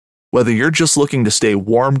Whether you're just looking to stay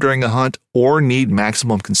warm during a hunt or need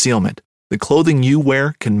maximum concealment, the clothing you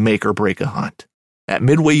wear can make or break a hunt. At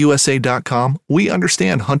MidwayUSA.com, we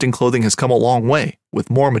understand hunting clothing has come a long way, with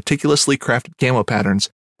more meticulously crafted camo patterns,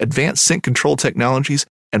 advanced scent control technologies,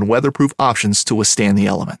 and weatherproof options to withstand the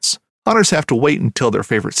elements. Hunters have to wait until their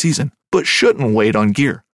favorite season, but shouldn't wait on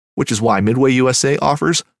gear, which is why Midway USA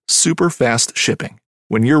offers super fast shipping.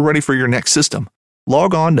 When you're ready for your next system,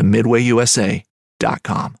 log on to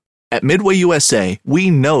MidwayUSA.com. At Midway USA, we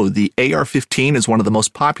know the AR-15 is one of the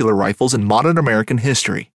most popular rifles in modern American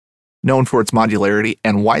history. Known for its modularity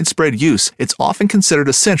and widespread use, it's often considered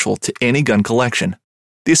essential to any gun collection.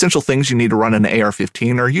 The essential things you need to run an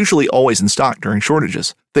AR-15 are usually always in stock during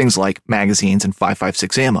shortages, things like magazines and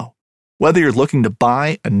 5.56 ammo. Whether you're looking to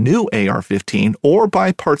buy a new AR-15 or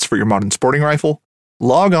buy parts for your modern sporting rifle,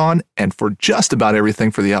 log on and for just about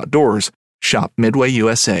everything for the outdoors, shop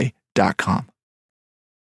MidwayUSA.com.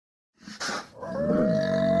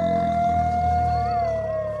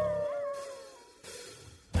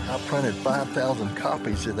 I printed 5,000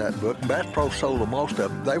 copies of that book. Bass Pro sold the most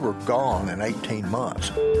of them. They were gone in 18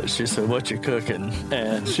 months. She said, "What you cooking?"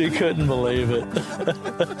 And she couldn't believe it.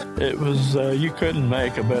 It was, you couldn't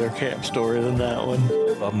make a better camp story than that one.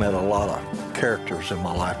 I've met a lot of characters in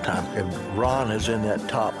my lifetime, and Ron is in that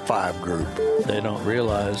top 5 group. They don't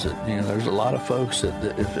realize that, there's a lot of folks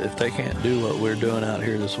that if they can't do what we're doing out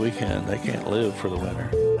here this weekend, they can't live for the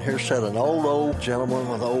winter. Here sat an old gentleman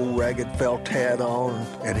with an old ragged felt hat on,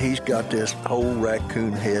 and he's got this old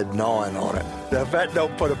raccoon head gnawing on it. If that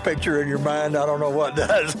don't put a picture in your mind, I don't know what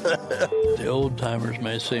does. The old timers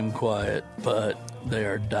may seem quiet, but they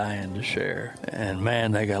are dying to share. And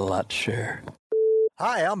man, they got a lot to share.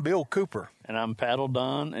 Hi, I'm Bill Cooper. And I'm Paddle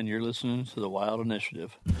Don, and you're listening to the Wild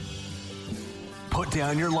Initiative. Put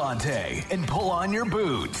down your latte and pull on your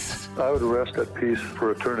boots. I would rest at peace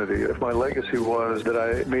for eternity if my legacy was that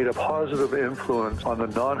I made a positive influence on the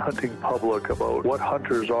non-hunting public about what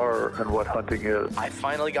hunters are and what hunting is. I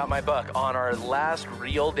finally got my buck on our last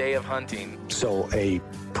real day of hunting. So a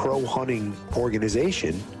pro-hunting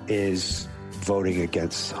organization is voting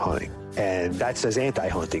against hunting. And that says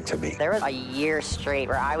anti-hunting to me. There was a year straight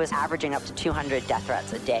where I was averaging up to 200 death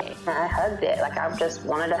threats a day. I hugged it like I just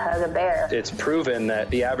wanted to hug a bear. It's proven that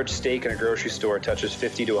the average steak in a grocery store touches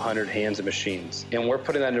 50 to 100 hands and machines. And we're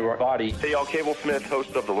putting that into our body. Hey y'all, Cable Smith,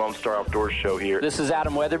 host of the Lone Star Outdoors Show here. This is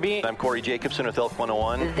Adam Weatherby. I'm Corey Jacobson with Elk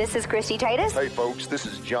 101. This is Christy Titus. Hey folks, this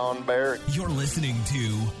is John Barrett. You're listening to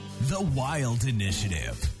The Wild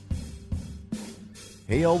Initiative.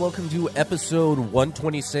 Hey y'all, welcome to episode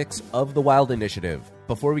 126 of The Wild Initiative.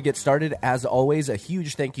 Before we get started, as always, a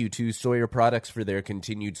huge thank you to Sawyer Products for their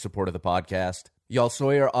continued support of the podcast. Y'all,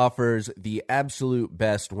 Sawyer offers the absolute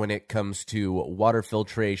best when it comes to water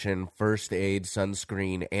filtration, first aid,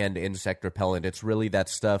 sunscreen, and insect repellent. It's really that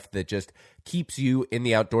stuff that just keeps you in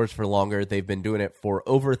the outdoors for longer. They've been doing it for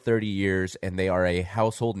over 30 years, and they are a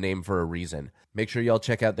household name for a reason. Make sure y'all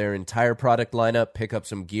check out their entire product lineup, pick up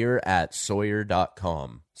some gear at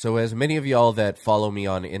Sawyer.com. So as many of y'all that follow me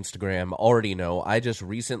on Instagram already know, I just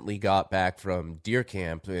recently got back from deer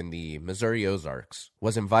camp in the Missouri Ozarks.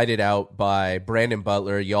 Was invited out by Brandon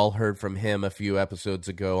Butler. Y'all heard from him a few episodes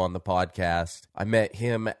ago on the podcast. I met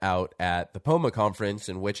him out at the POMA conference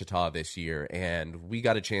in Wichita this year, and we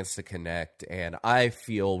got a chance to connect, and I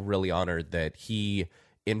feel really honored that he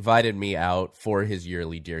invited me out for his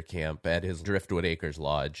yearly deer camp at his Driftwood Acres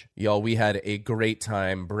Lodge. Y'all, we had a great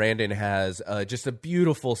time. Brandon has just a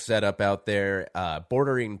beautiful setup out there,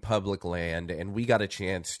 bordering public land, and we got a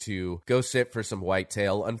chance to go sit for some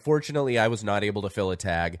whitetail. Unfortunately, I was not able to fill a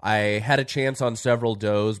tag. I had a chance on several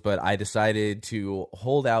does, but I decided to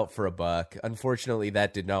hold out for a buck. Unfortunately,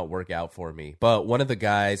 that did not work out for me. But one of the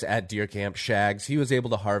guys at deer camp, Shags, he was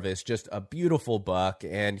able to harvest just a beautiful buck,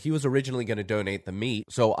 and he was originally going to donate the meat.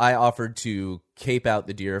 So I offered to cape out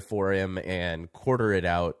the deer for him and quarter it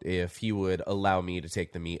out if he would allow me to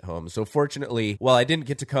take the meat home. So fortunately, while I didn't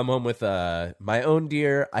get to come home with my own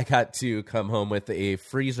deer, I got to come home with a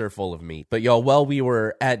freezer full of meat. But y'all, while we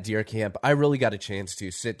were at deer camp, I really got a chance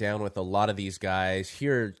to sit down with a lot of these guys,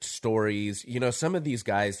 hear stories. You know, some of these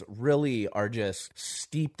guys really are just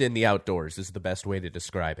steeped in the outdoors is the best way to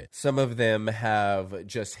describe it. Some of them have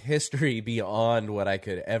just history beyond what I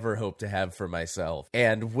could ever hope to have for myself.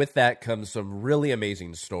 And with that comes some really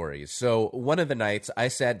amazing stories. So one of the nights I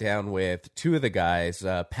sat down with two of the guys,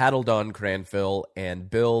 Paddle Don Cranfill and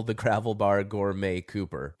Bill the Gravel Bar Gourmet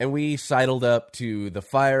Cooper. And we sidled up to the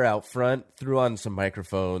fire out front, threw on some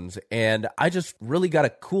microphones, and I just really got a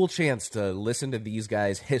cool chance to listen to these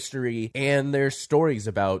guys' history and their stories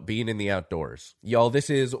about being in the outdoors. Y'all, this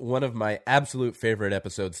is one of my absolute favorite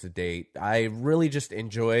episodes to date. I really just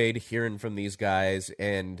enjoyed hearing from these guys,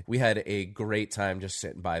 and we had a great time just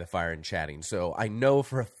sitting by the fire and chatting. So I know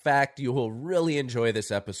for a fact you will really enjoy this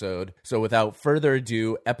episode. So without further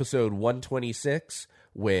ado, episode 126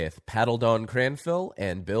 with Paddle Don Cranfill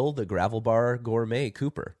and Bill the Gravel Bar Gourmet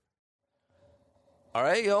Cooper. All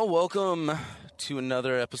right, y'all, welcome to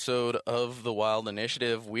another episode of The Wild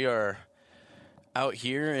Initiative. We are out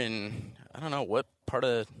here in, I don't know, what part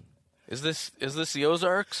of, is this the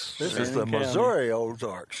Ozarks? This is the Missouri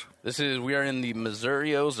Ozarks. We are in the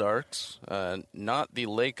Missouri Ozarks, not the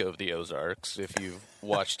Lake of the Ozarks, if you've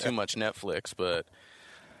watched too much Netflix, but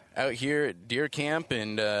out here at deer camp,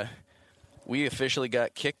 and we officially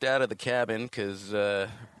got kicked out of the cabin because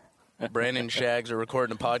Brandon and Shags are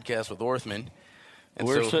recording a podcast with Orthman. And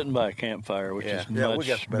we're sitting by a campfire, which is much we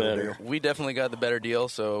got the better deal. We definitely got the better deal,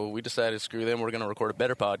 so we decided, screw them, we're going to record a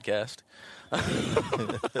better podcast.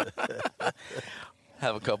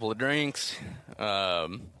 Have a couple of drinks.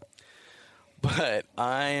 But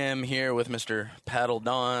I am here with Mr. Paddle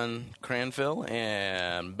Don Cranfill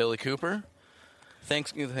and Billy Cooper.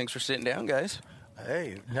 Thanks for sitting down, guys.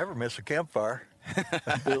 Hey, never miss a campfire.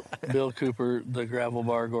 Bill Cooper, the Gravel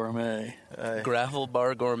Bar Gourmet. Gravel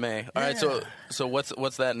Bar Gourmet. All right, so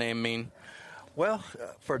what's that name mean? Well,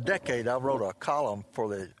 for a decade, I wrote a column for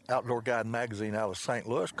the Outdoor Guide magazine out of St.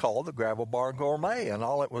 Louis called the Gravel Bar Gourmet, and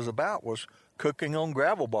all it was about was cooking on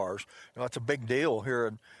gravel bars. You know, it's a big deal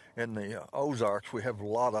here in the Ozarks. We have a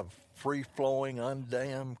lot of free-flowing,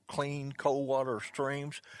 undammed, clean, cold water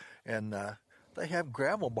streams, and they have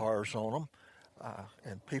gravel bars on them.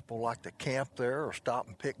 And people like to camp there or stop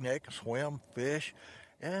and picnic, swim, fish.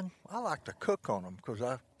 And I like to cook on them because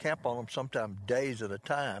I camp on them sometimes days at a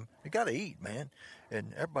time. You got to eat, man.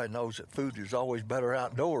 And everybody knows that food is always better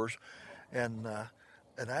outdoors. And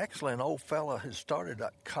actually an old fella had started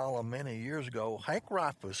that column many years ago. Hank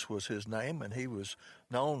Rifus was his name, and he was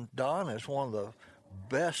known, Don, as one of the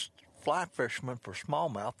best fly fishermen for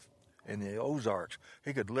smallmouth in the Ozarks.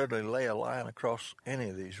 He could literally lay a line across any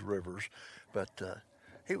of these rivers. But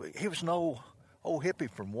he was an old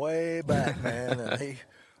hippie from way back, man, and he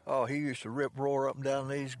used to roar up and down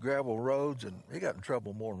these gravel roads, and he got in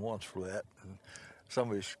trouble more than once for that. And some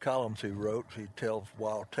of his columns he wrote, he'd tell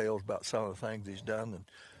wild tales about some of the things he's done, and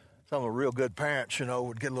some of the real good parents,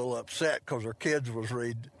 would get a little upset because their kids was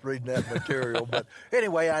reading that material. But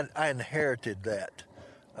anyway, I inherited that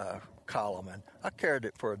column, and I carried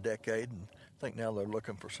it for a decade, and I think now they're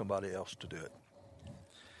looking for somebody else to do it.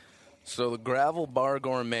 So the Gravel Bar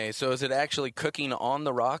Gourmet, so is it actually cooking on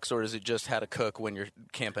the rocks, or is it just how to cook when you're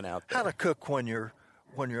camping out there? How to cook when you're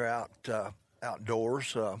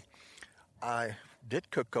outdoors. I did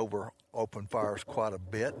cook over open fires quite a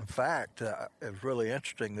bit. In fact, it was really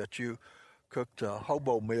interesting that you cooked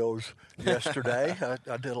hobo meals yesterday.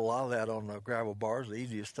 I did a lot of that on the gravel bars, the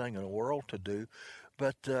easiest thing in the world to do.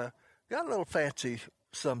 But got a little fancy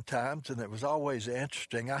sometimes, and it was always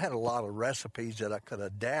interesting. I had a lot of recipes that I could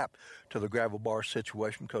adapt to the gravel bar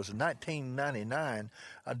situation because in 1999,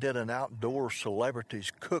 I did an outdoor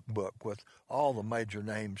celebrities cookbook with all the major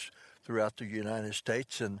names throughout the United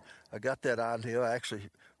States, and I got that idea actually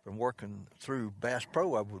from working through Bass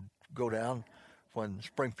Pro. I would go down when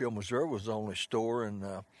Springfield, Missouri was the only store and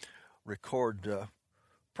record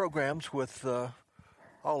programs with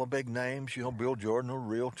all the big names, Bill Jordan,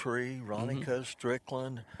 Realtree, Ronnie Cuz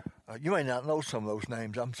Strickland. You may not know some of those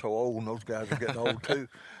names. I'm so old, and those guys are getting old too.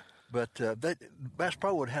 But Bass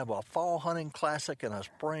Pro would have a fall hunting classic and a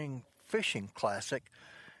spring fishing classic,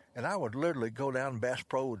 and I would literally go down, and Bass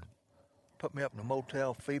Pro would put me up in a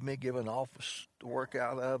motel, feed me, give an office to work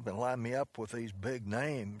out of, and line me up with these big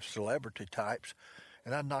names, celebrity types,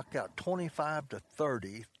 and I'd knock out 25 to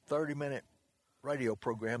 30-minute radio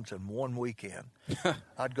programs in one weekend.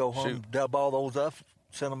 I'd go home, dub all those up,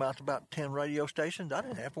 send them out to about 10 radio stations. I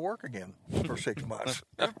didn't have to work again for 6 months.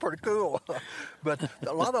 That's pretty cool. But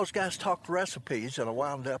a lot of those guys talked recipes, and I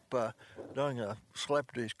wound up doing a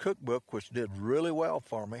celebrities cookbook, which did really well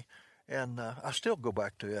for me. And I still go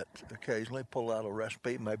back to it occasionally, pull out a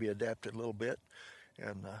recipe, maybe adapt it a little bit,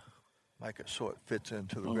 and make it so it fits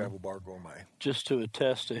into the Gravel Bar Gourmet. Just to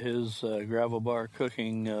attest to his gravel bar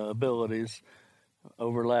cooking abilities,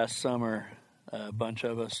 over last summer, a bunch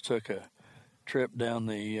of us took a trip down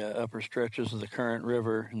the upper stretches of the Current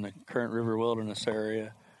River in the Current River Wilderness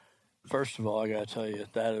area. First of all, I got to tell you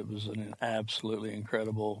that it was an absolutely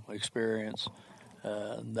incredible experience.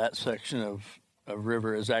 That section of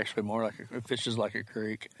river is actually more like it fishes like a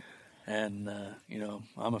creek, and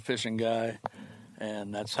I'm a fishing guy,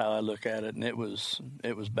 and that's how I look at it. And it was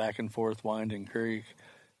back and forth winding creek,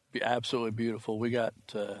 absolutely beautiful. We got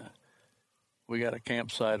a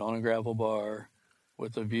campsite on a gravel bar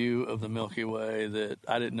with a view of the Milky Way that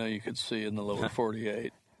I didn't know you could see in the lower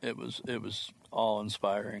 48. It was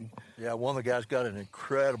awe-inspiring. Yeah, one of the guys got an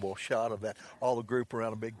incredible shot of that. All the group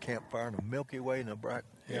around a big campfire in the Milky Way and the bright.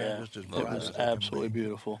 Just as bright it was as absolutely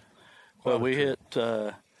beautiful. Well, we hit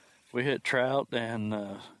trout and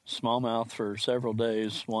smallmouth for several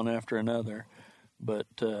days, one after another. But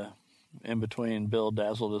in between, Bill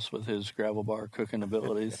dazzled us with his gravel bar cooking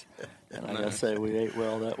abilities, and I gotta say we ate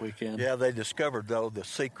well that weekend. Yeah, they discovered though the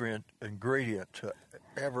secret ingredient to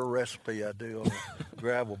every recipe I do on the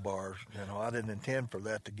gravel bars. I didn't intend for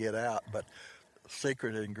that to get out, but the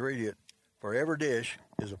secret ingredient for every dish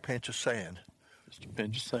is a pinch of sand. Just a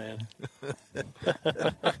pinch of sand.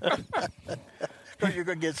 Because you're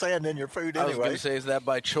going to get sand in your food anyway. I was going to say, is that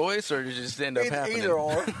by choice or did it just end up happening? Either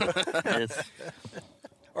or.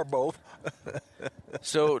 Or both.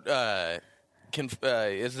 So,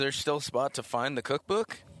 is there still a spot to find the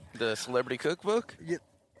cookbook, the celebrity cookbook?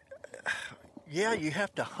 Yeah, you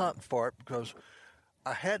have to hunt for it because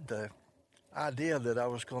I had the idea that I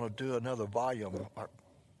was going to do another volume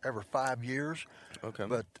every 5 years. Okay.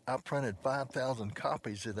 But I printed 5,000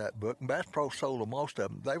 copies of that book, and Bass Pro sold most of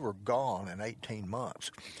them. They were gone in 18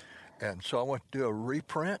 months. And so I went to do a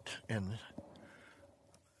reprint, and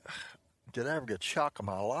did I ever get shock of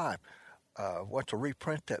my life? Went to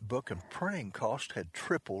reprint that book, and printing cost had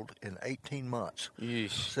tripled in 18 months.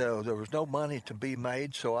 Yeesh. So there was no money to be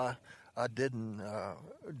made, so I didn't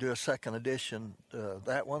do a second edition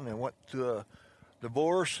that one, and went to a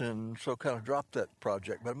divorce, and so kind of dropped that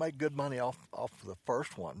project. But I made good money off the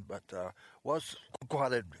first one, but was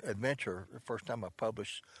quite an adventure. The first time I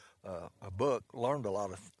published a book, learned a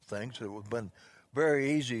lot of things. It would have been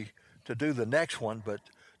very easy to do the next one, but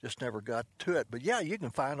just never got to it. But yeah, you can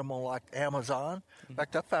find them on like Amazon. In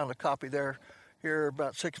fact, I found a copy there here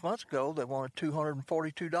about 6 months ago. They wanted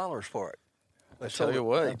 $242 for it. I tell you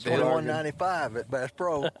what, $21.95 at Bass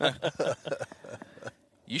Pro.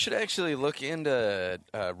 You should actually look into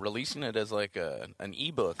releasing it as like an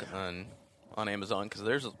ebook on Amazon, because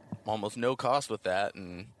there's almost no cost with that.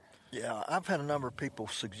 And yeah, I've had a number of people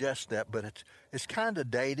suggest that, but it's kind of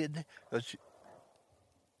dated.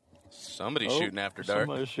 Somebody's shooting after dark.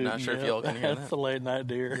 Shooting, not sure if y'all can hear that. That's a late night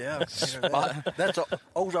deer. Yeah, that's a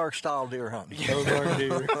Ozark style deer hunting. Ozark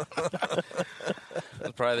deer.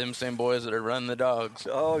 That's probably them same boys that are running the dogs.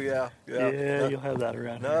 Oh yeah. You'll have that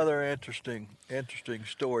around here. Another interesting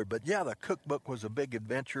story. But yeah, the cookbook was a big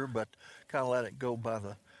adventure, but kind of let it go by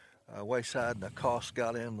the wayside, and the cost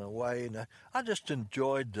got in the way. And I just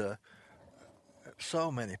enjoyed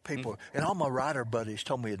so many people. And all my writer buddies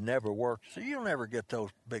told me it never worked. So you don't ever get those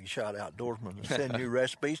big shot outdoorsmen to send you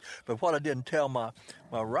recipes. But what I didn't tell my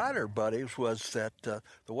writer buddies was that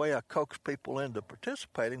the way I coaxed people into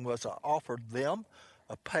participating was I offered them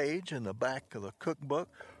a page in the back of the cookbook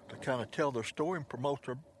to kind of tell their story and promote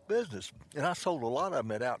their business. And I sold a lot of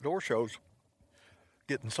them at outdoor shows,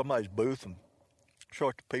 get in somebody's booth and show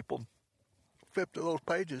it to people, flip to those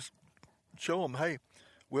pages, show them, hey,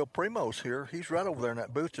 Will Primo's here. He's right over there in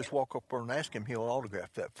that booth. Just walk up there and ask him. He'll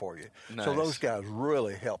autograph that for you. Nice. So those guys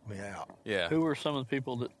really helped me out. Yeah. Who were some of the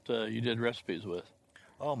people that you did recipes with?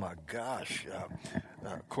 Oh, my gosh.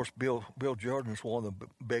 Of course, Bill Jordan's one of the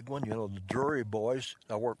big ones. You know, the Drury Boys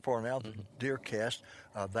I work for now, the Deer Cast,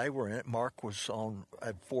 they were in it. Mark was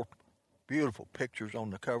had 4 beautiful pictures on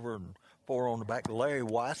the cover and 4 on the back. Larry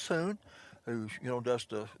Weissoon, who does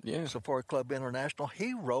the Safari Club International,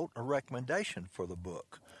 he wrote a recommendation for the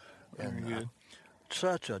book. Very good.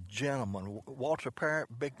 Such a gentleman. Walter Parrott,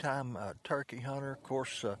 big-time turkey hunter. Of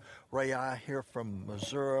course, Ray I here from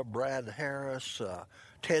Missouri, Brad Harris,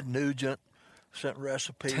 Ted Nugent sent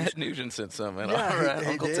recipes. Ted Nugent sent some, man. Yeah, All right,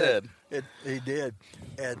 Uncle Ted. He did.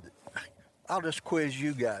 And I'll just quiz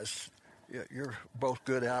you guys. You're both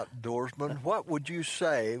good outdoorsmen. What would you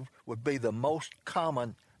say would be the most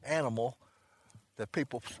common animal that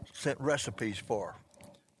people sent recipes for?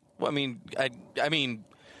 Well, I mean,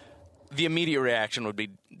 the immediate reaction would be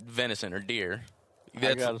venison or deer.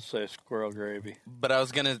 I gotta say squirrel gravy. But I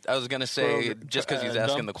was gonna say just because he's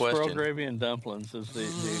asking the question. Squirrel gravy and dumplings is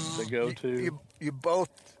the go-to. You both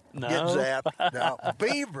get zapped. Now,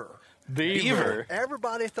 beaver. Beaver.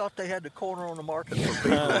 Everybody thought they had the corner on the market for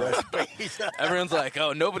beaver recipes. Everyone's like,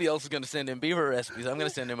 oh, nobody else is going to send him beaver recipes. I'm going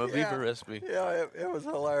to send him a beaver recipe. Yeah, it was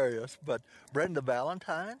hilarious. But Brenda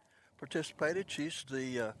Valentine participated. She's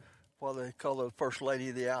the, what they call the First Lady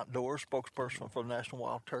of the Outdoors, spokesperson for the National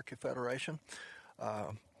Wild Turkey Federation.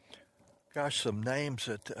 Gosh, some names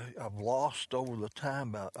that I've lost over the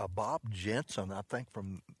time. Bob Jensen, I think,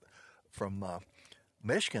 from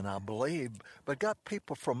Michigan, I believe, but got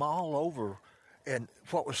people from all over. And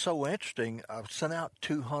what was so interesting, I've sent out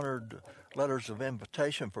 200 letters of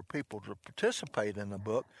invitation for people to participate in the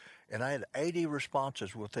book, and I had 80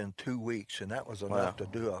 responses within 2 weeks, and that was enough to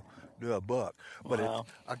do a book. But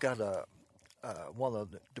I got one of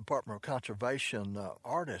the Department of Conservation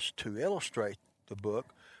artists to illustrate the book,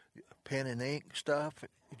 pen and ink stuff.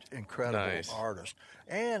 Incredible artist.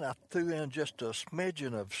 And I threw in just a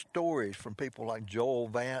smidgen of stories from people like Joel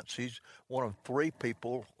Vance. He's one of 3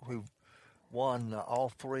 people who won all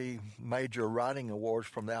 3 major writing awards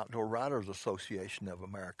from the Outdoor Writers Association of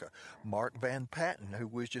America. Mark Van Patten, who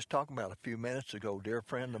we was just talking about a few minutes ago, dear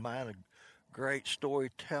friend of mine, a great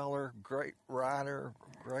storyteller, great writer,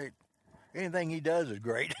 great. Anything he does is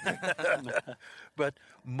great. But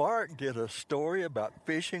Mark did a story about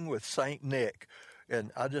fishing with St. Nick.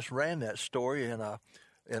 And I just ran that story in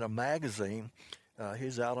a magazine.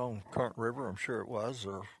 He's out on Current River, I'm sure it was.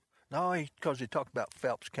 Because he talked about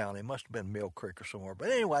Phelps County. It must have been Mill Creek or somewhere.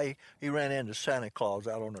 But anyway, he ran into Santa Claus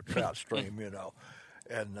out on a trout stream,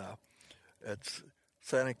 And it's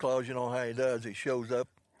Santa Claus, you know how he does. He shows up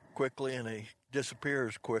quickly and he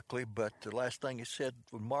disappears quickly. But the last thing he said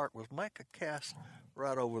with Mark was, make a cast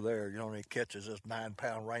right over there, and he catches this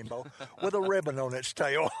 9-pound rainbow with a ribbon on its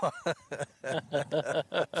tail.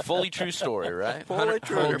 Fully true story, right? Fully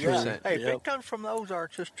true. 100%. Yeah. Hey, if it comes from the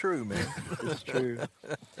Ozarks, it's true, man. It's true.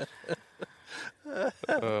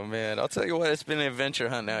 Oh, man. I'll tell you what, it's been an adventure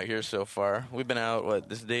hunting out here so far. We've been out,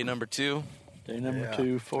 this is day number 2? Day number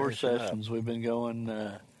 2, 4 sessions. We've been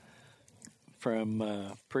going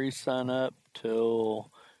from pre-sun up till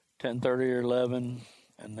 10:30 or 11,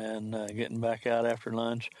 and then getting back out after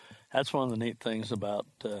lunch. That's one of the neat things about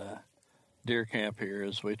deer camp here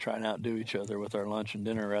is we try and outdo each other with our lunch and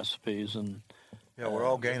dinner recipes. And we're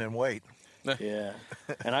all gaining weight. Yeah,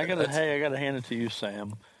 and I gotta hand it to you,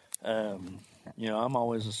 Sam. I'm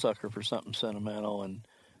always a sucker for something sentimental,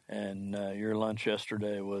 and your lunch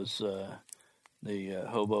yesterday was the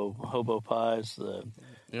hobo pies.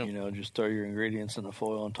 Just throw your ingredients in the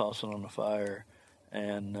foil and toss it on the fire,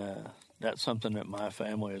 and that's something that my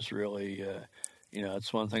family is really,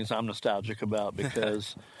 it's one of the things I'm nostalgic about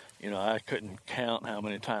because, I couldn't count how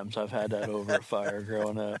many times I've had that over a fire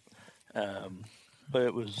growing up. But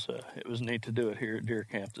it was neat to do it here at deer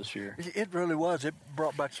camp this year. It really was. It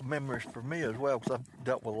brought back some memories for me as well because I've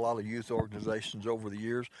dealt with a lot of youth organizations over the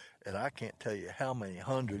years, and I can't tell you how many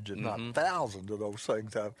hundreds, if not thousands, of those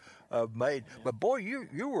things I've made. But boy,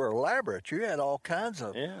 you were elaborate. You had all kinds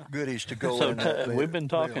of goodies to go in. We've been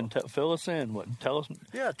talking. Fill us in. Tell us.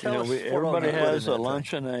 Yeah, tell us. Everybody has a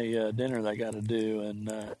lunch and a dinner they got to do,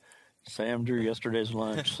 and Sam drew yesterday's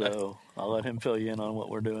lunch, so I'll let him fill you in on what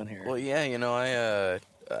we're doing here. Well, yeah, I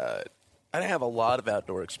didn't have a lot of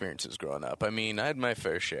outdoor experiences growing up. I mean, I had my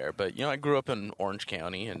fair share, but, I grew up in Orange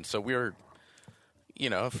County, and so we were,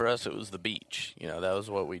 for us it was the beach. That was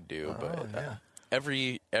what we'd do.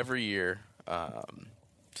 Every year,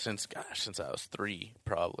 since I was 3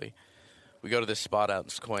 probably, we go to this spot out in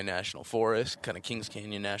Sequoia National Forest, kind of Kings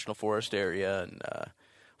Canyon National Forest area, and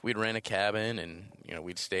we'd rent a cabin, and,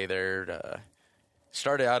 we'd stay there.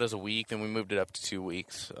 Started out as a week, then we moved it up to 2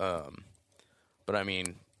 weeks. But, I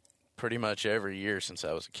mean, pretty much every year since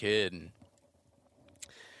I was a kid.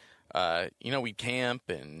 And, we'd camp,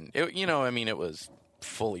 and, it was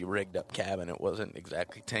fully rigged up cabin. It wasn't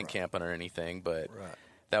exactly tent camping or anything, but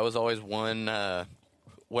that was always one of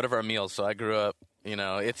our meals. So I grew up,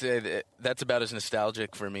 that's about as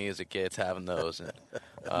nostalgic for me as it gets, having those. And,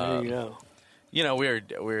 there you go.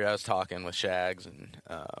 I was talking with Shags, and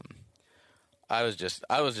I was just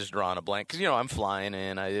drawing a blank because I'm flying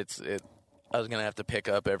in. I was gonna have to pick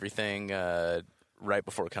up everything right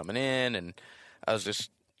before coming in, and I was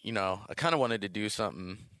just I kind of wanted to do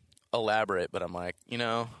something elaborate, but I'm like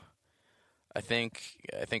I think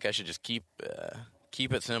I should just keep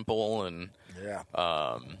it simple and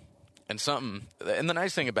something. And the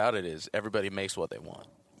nice thing about it is everybody makes what they want.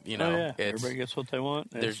 Everybody gets what they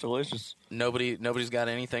want. It's delicious. Nobody's got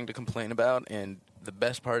anything to complain about, and the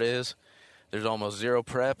best part is there's almost zero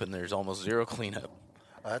prep and there's almost zero cleanup.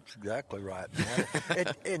 That's exactly right, man.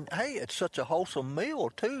 and hey, it's such a wholesome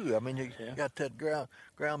meal too. I mean, you got that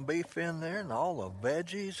ground beef in there and all the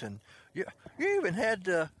veggies, and You even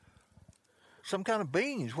had some kind of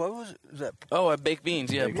beans. What was it? Is that? Oh, baked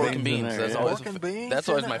beans. Yeah, pork and beans. That's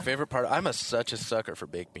always my favorite part. I'm such a sucker for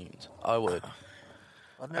baked beans. I would.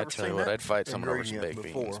 I tell you what, I'd fight someone over some baked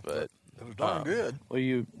beans, but it was darn good. Well,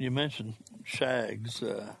 you mentioned shags,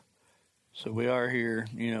 so we are here.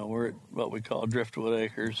 We're at what we call Driftwood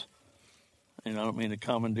Acres. I don't mean to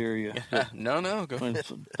commandeer you. No, go ahead.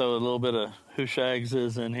 Throw a little bit of who Shags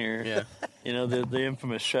is in here. Yeah. The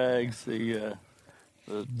infamous Shags, the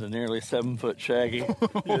nearly 7-foot Shaggy.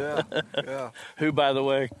 yeah. Who, by the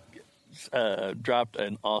way, dropped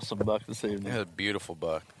an awesome buck this evening. Yeah, a beautiful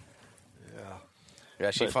buck.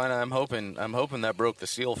 Yeah. Yeah, I'm hoping that broke the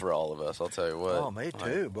seal for all of us. I'll tell you what. Oh, me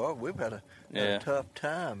too, boy. We've had a tough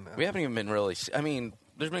time. We haven't even been really. I mean,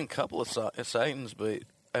 there's been a couple of sightings, but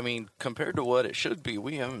I mean, compared to what it should be,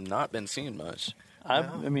 we have not been seeing much.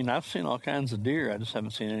 I've seen all kinds of deer. I just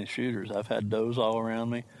haven't seen any shooters. I've had does all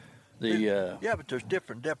around me. But there's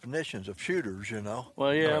different definitions of shooters,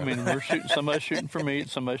 Well, yeah, I mean, we're shooting. Somebody's shooting for meat.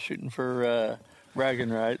 Somebody's shooting for bragging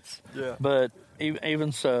rights. Yeah. But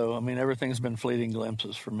even so, I mean, everything's been fleeting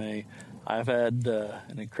glimpses for me. I've had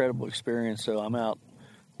an incredible experience. So I'm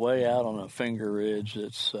way out on a finger ridge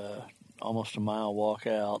that's almost a mile walk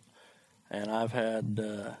out. And I've had,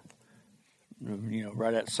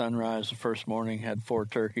 right at sunrise the first morning, had 4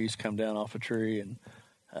 turkeys come down off a tree and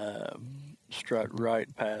strut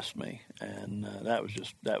right past me, and that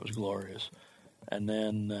was glorious. And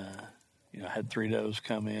then, had 3 does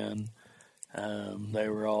come in. They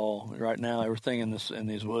were all right now. Everything in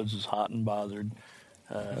these woods is hot and bothered.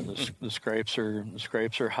 The scrapes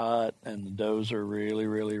are hot, and the does are really,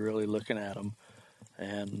 really, really looking at them.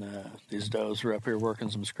 And these does are up here working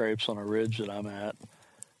some scrapes on a ridge that I'm at.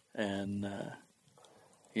 And,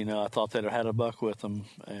 I thought they'd have had a buck with them.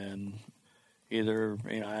 And either,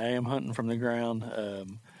 I am hunting from the ground.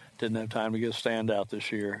 Didn't have time to get a stand out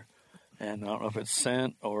this year. And I don't know if it's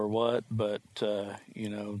scent or what, but,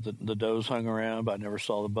 the does hung around, but I never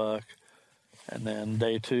saw the buck. And then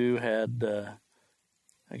day 2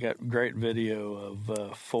 I got great video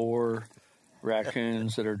of 4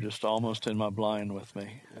 raccoons that are just almost in my blind with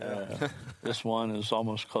me. This one is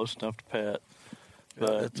almost close enough to pet.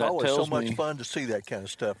 But it's always so much fun to see that kind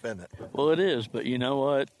of stuff, isn't it? Well, it is. But you know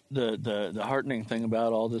what? The heartening thing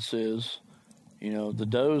about all this is, the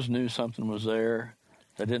does knew something was there.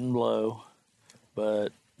 They didn't blow, but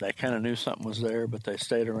they kind of knew something was there, but they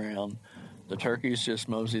stayed around. The turkeys just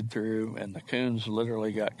moseyed through, and the coons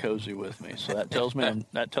literally got cozy with me. So that tells me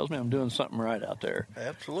I'm doing something right out there.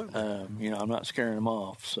 Absolutely. I'm not scaring them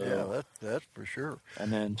off. So yeah, that's for sure.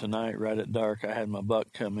 And then tonight, right at dark, I had my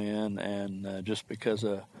buck come in, and just because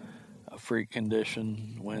of a freak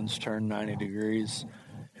condition, winds turned 90 degrees.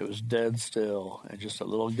 It was dead still, and just a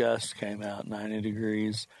little gust came out 90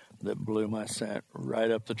 degrees that blew my scent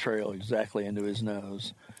right up the trail, exactly into his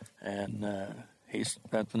nose, and. He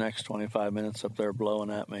spent the next 25 minutes up there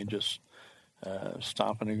blowing at me, just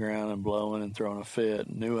stomping the ground and blowing and throwing a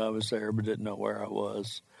fit. Knew I was there, but didn't know where I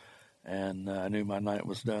was. And I knew my night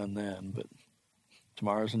was done then. But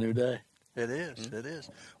tomorrow's a new day. It is. Mm-hmm. It is.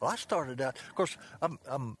 Well, I started out. Of course,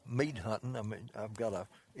 I'm meat hunting. I mean, I've got a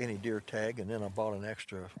any deer tag, and then I bought an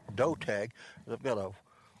extra doe tag. I've got a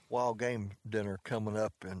wild game dinner coming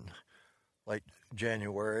up in late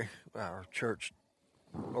January. Our church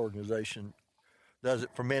organization does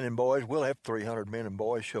it for men and boys. We'll have 300 men and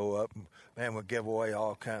boys show up. And, man, we'll give away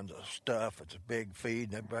all kinds of stuff. It's a big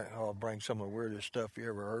feed. I'll bring some of the weirdest stuff you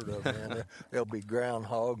ever heard of, man. There'll be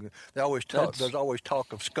groundhog. There's always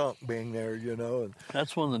talk of skunk being there, And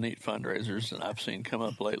that's one of the neat fundraisers that I've seen come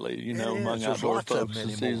up lately, among There's outdoor lots folks. Of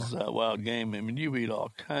Is these wild game. I mean, you eat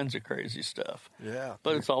all kinds of crazy stuff. Yeah.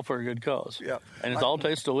 But it's all for a good cause. Yeah. And it all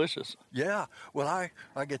tastes delicious. Yeah. Well,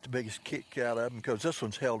 I get the biggest kick out of them because this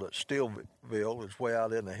one's held at Steelville. It's way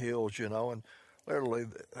out in the hills, and literally,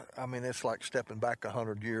 I mean, it's like stepping back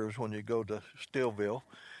 100 years when you go to Steelville,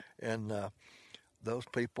 and those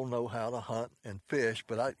people know how to hunt and fish,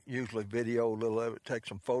 but I usually video a little of it, take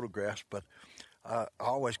some photographs, but I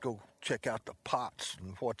always go check out the pots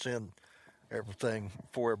and what's in everything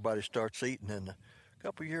before everybody starts eating, and a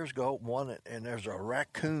couple of years ago, and there's a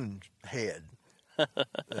raccoon head.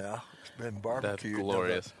 Yeah, it's been barbecued. That's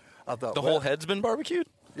glorious. I thought, the whole head's been barbecued?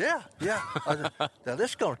 Yeah. Now,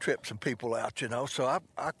 this is going to trip some people out, so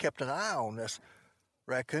I kept an eye on this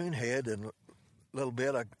raccoon head, and a little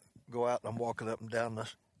bit I go out and I'm walking up and down the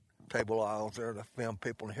table aisles there to film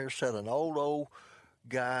people, and here sat an old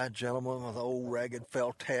gentleman with an old ragged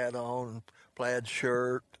felt hat on, plaid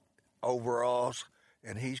shirt, overalls.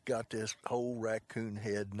 and he's got this whole raccoon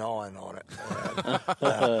head gnawing on it.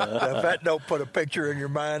 If that don't put a picture in your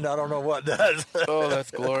mind, I don't know what does. Oh,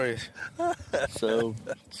 that's glorious. So,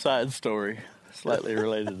 side story, slightly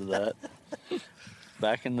related to that.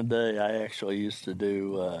 Back in the day, I actually used to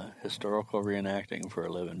do historical reenacting for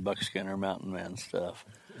a living, buckskinner, mountain man stuff.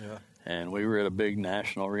 Yeah. And we were at a big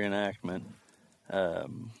national reenactment,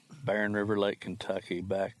 Barren River Lake, Kentucky,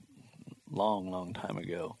 back long time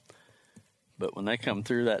ago. But when they come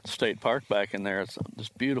through that state park back in there, it's this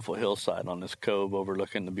beautiful hillside on this cove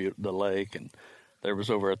overlooking the lake, and there was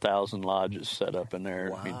over 1,000 lodges set up in there.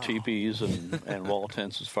 Wow. I mean, teepees and wall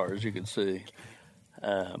tents as far as you could see.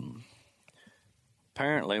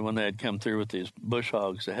 Apparently, when they had come through with these bush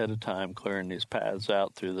hogs ahead of time, clearing these paths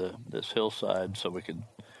out through this hillside so we could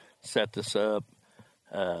set this up,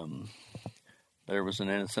 there was an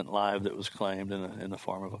innocent life that was claimed in the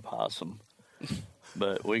form of a possum.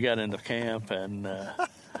 But we got into camp and I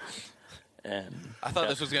thought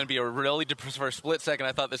this was going to be a really for a split second.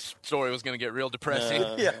 I thought this story was going to get real depressing.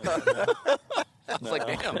 Yeah. I was like,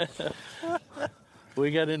 damn.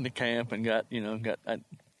 We got into camp and got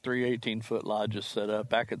 3 18-foot lodges set up.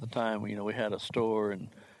 Back at the time, we had a store and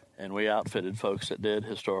we outfitted folks that did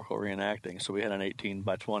historical reenacting. So we had an 18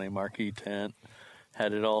 by 20 marquee tent,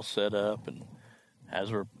 had it all set up, and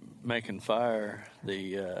as we're making fire,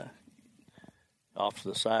 off to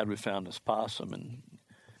the side we found this possum, and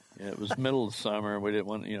it was middle of the summer. We didn't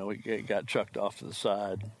want, we got chucked off to the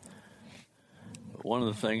side. But one of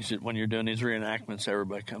the things that when you're doing these reenactments,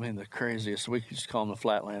 everybody come in the craziest. We just call them the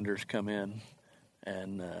Flatlanders come in,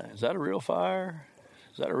 and is that a real fire?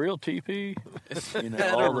 Is that a real teepee? Is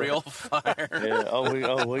that a real fire? Yeah.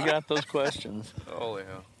 Oh, we got those questions. Oh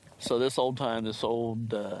yeah. So this old fellow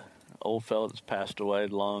that's passed away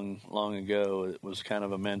long ago, it was kind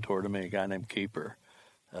of a mentor to me, a guy named Keeper.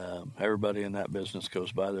 Everybody in that business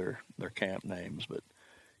goes by their camp names, but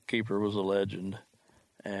Keeper was a legend.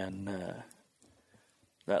 And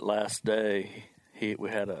that last day, we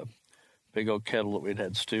had a big old kettle that we'd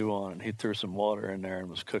had stew on, and he threw some water in there and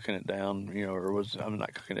was cooking it down, I'm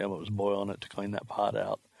not cooking it down, but was boiling it to clean that pot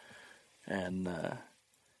out. And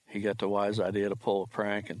he got the wise idea to pull a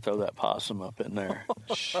prank and throw that possum up in there.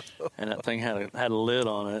 And that thing had a lid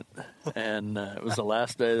on it. And it was the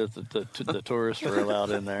last day that the tourists were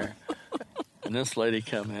allowed in there. And this lady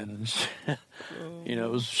come in,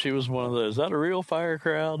 and she was one of those, is that a real fire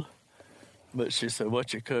crowd? But she said,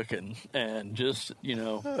 what you cooking? And just,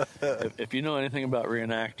 if you know anything about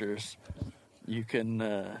reenactors, you can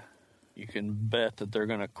bet that they're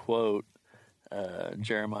going to quote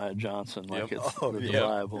Jeremiah Johnson like it's the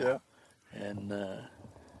Bible. Yeah. And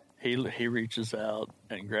he reaches out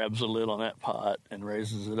and grabs the lid on that pot and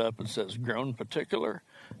raises it up and says, grown particular.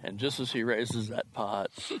 And just as he raises that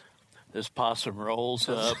pot, this possum rolls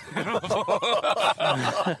up.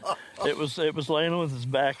 It was laying with its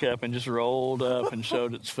back up and just rolled up and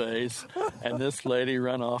showed its face. And this lady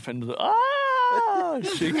ran off into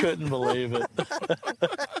she couldn't believe it.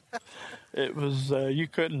 It was, you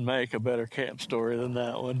couldn't make a better camp story than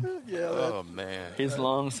that one. Yeah. Oh, man. He's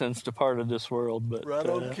long since departed this world, but right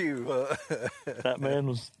on cue. That man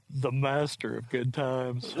was the master of good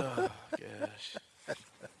times. Oh, gosh.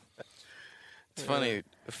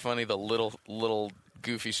 It's funny the little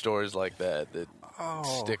goofy stories like that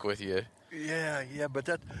stick with you. Yeah, but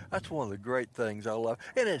that's one of the great things I love.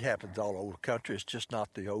 And it happens all over the country. It's just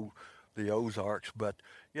not the Ozarks, but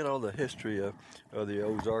the history of the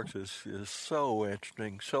Ozarks is so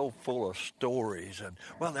interesting, so full of stories. And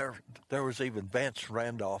there was even Vance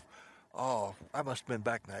Randolph. Oh, I must have been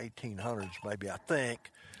back in the 1800s, maybe, I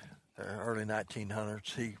think, early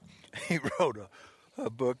 1900s. He wrote a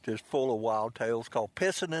book that's full of wild tales called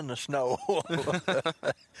Pissing in the Snow.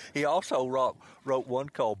 He also wrote one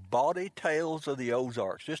called Bawdy Tales of the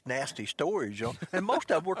Ozarks, just nasty stories, and most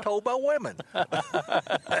of them were told by women.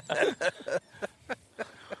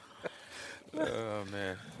 Oh,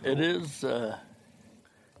 man. It is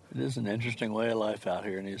an interesting way of life out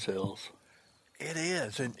here in these hills. It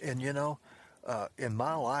is, and in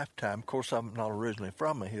my lifetime, of course, I'm not originally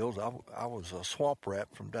from the hills. I was a swamp rat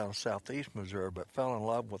from down southeast Missouri, but fell in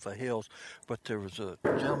love with the hills. But there was a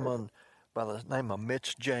gentleman by the name of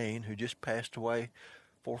Mitch Jane who just passed away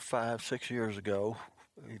 4, 5, 6 years ago.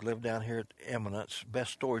 He lived down here at Eminence.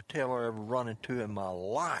 Best storyteller I ever run into in my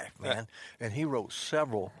life, man. And he wrote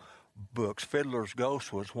several books. Fiddler's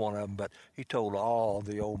Ghost was one of them, but he told all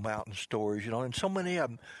the old mountain stories, and so many of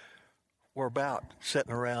them were about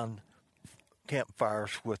sitting around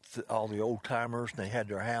campfires with all the old timers, and they had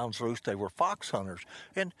their hounds loose. They were fox hunters,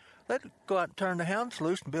 and they'd go out and turn the hounds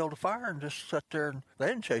loose and build a fire and just sit there. And they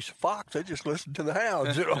didn't chase a fox; they just listened to the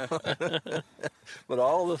hounds. You know? But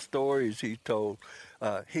all the stories he told,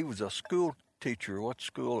 he was a school teacher, what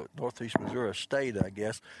school at Northeast Missouri State, I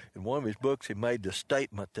guess. In one of his books, he made the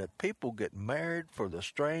statement that people get married for the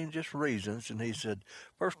strangest reasons, and he said,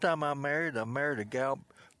 "First time I married a gal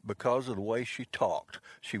because of the way she talked.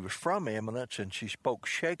 She was from Eminence, and she spoke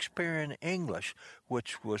Shakespearean English,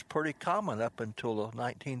 which was pretty common up until the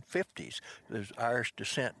 1950s. There's Irish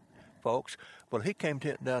descent folks. Well, he came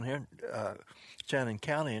down here in Shannon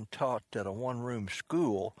County and taught at a one-room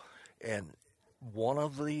school, and one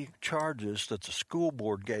of the charges that the school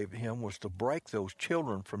board gave him was to break those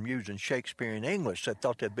children from using Shakespearean English. They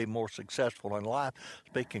thought they'd be more successful in life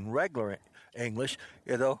speaking regular English,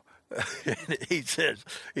 you know." he said,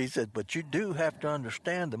 "But you do have to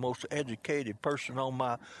understand the most educated person on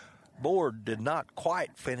my board did not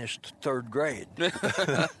quite finish the third grade."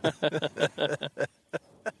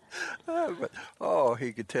 But,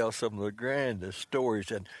 he could tell some of the grandest stories.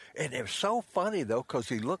 And it was so funny, though, because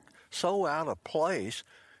he looked so out of place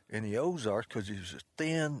in the Ozarks because he was a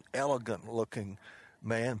thin, elegant-looking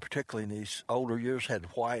man, particularly in these older years, had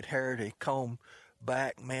white hair. He combed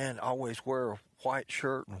back, man, always wear a white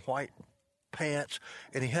shirt and white pants,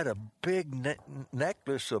 and he had a big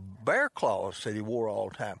necklace of bear claws that he wore all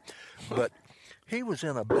the time. But he was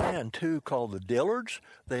in a band, too, called the Dillards.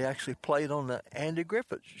 They actually played on the Andy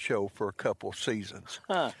Griffith Show for a couple seasons.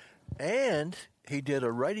 Huh. And he did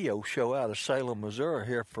a radio show out of Salem, Missouri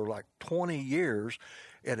here for like 20 years,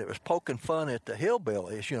 and it was poking fun at the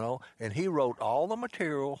hillbillies, you know, and he wrote all the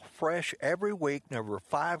material fresh every week. There were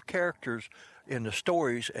 5 characters in the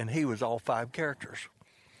stories, and he was all 5 characters.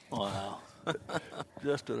 Wow.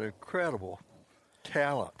 Just an incredible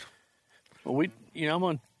talent. Well, I'm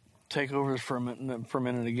going to take over for a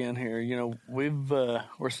minute again here. You know,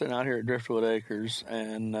 we're sitting out here at Driftwood Acres,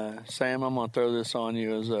 and Sam, I'm going to throw this on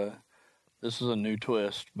you this is a new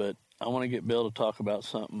twist, but I want to get Bill to talk about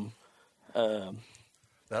something.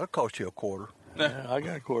 That'll cost you a quarter. Yeah, I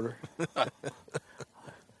got a quarter.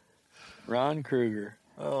 Ron Kruger.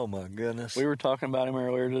 Oh my goodness. We were talking about him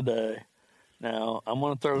earlier today. Now, I'm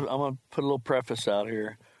going to put a little preface out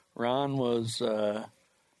here. Ron was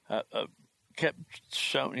kept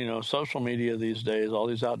showing, social media these days, all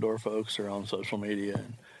these outdoor folks are on social media,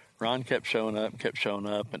 and Ron kept showing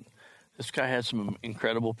up, and this guy had some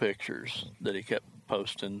incredible pictures that he kept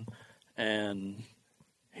posting, and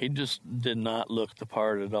he just did not look the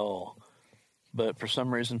part at all. But for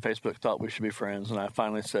some reason, Facebook thought we should be friends, and I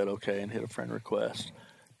finally said okay and hit a friend request,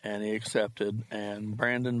 and he accepted. And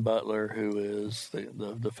Brandon Butler, who is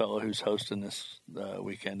the fellow who's hosting this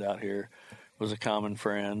weekend out here, was a common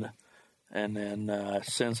friend. And then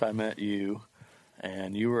since I met you,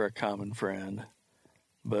 and you were a common friend,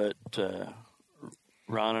 but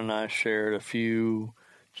Ron and I shared a few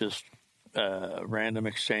just random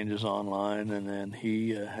exchanges online, and then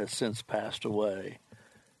he has since passed away.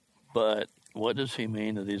 But what does he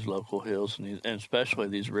mean to these local hills and especially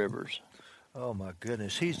these rivers? Oh, my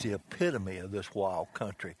goodness. He's the epitome of this wild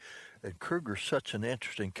country. And Kruger's such an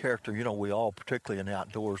interesting character. You know, we all, particularly in the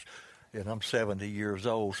outdoors, and I'm 70 years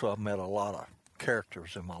old, so I've met a lot of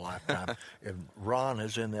characters in my lifetime. And Ron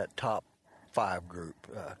is in that top 5 group.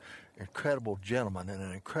 Incredible gentleman and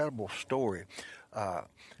an incredible story.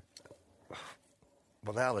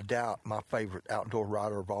 Without a doubt, my favorite outdoor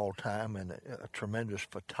rider of all time, and a tremendous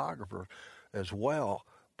photographer as well.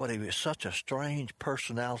 But he was such a strange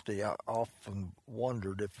personality. I often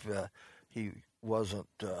wondered if he wasn't.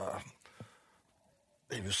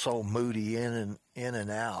 He was so moody in and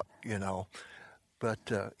out, you know.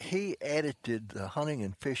 But he edited the Hunting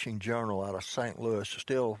and Fishing Journal out of St. Louis,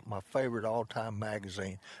 still my favorite all-time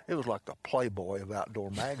magazine. It was like the Playboy of outdoor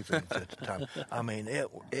magazines at the time. I mean,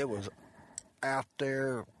 it was out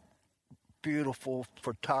there, beautiful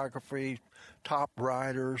photography, top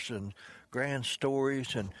riders, and grand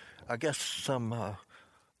stories. And I guess some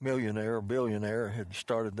millionaire or billionaire had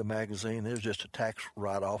started the magazine. It was just a tax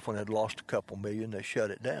write-off. When it had lost a couple million, they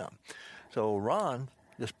shut it down. So Ron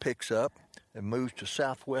just picks up and moves to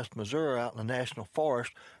southwest Missouri out in the National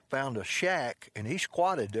Forest, found a shack, and he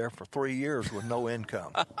squatted there for 3 years with no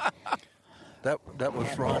income. That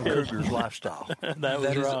was Ron Kruger's lifestyle. that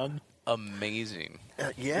was Ron. Amazing.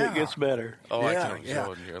 Yeah. It gets better. Oh, yeah, I can't.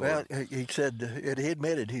 Yeah. Well, he said, he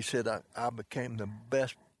admitted, I became the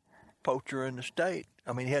best poacher in the state.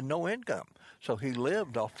 I mean, he had no income. So he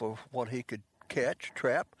lived off of what he could catch,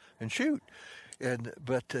 trap, and shoot.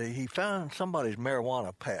 But he found somebody's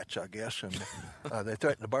marijuana patch, I guess, and they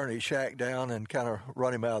threatened to burn his shack down and kind of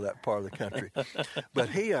run him out of that part of the country. But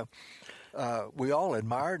we all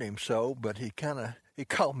admired him so, but he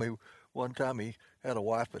called me one time. He had a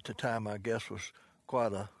wife at the time, I guess, was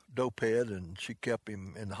quite a dopehead, and she kept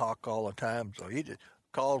him in the hock all the time. So he just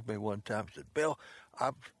called me one time and said, Bill,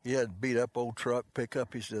 he had a beat-up old truck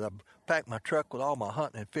pickup. He said, I packed my truck with all my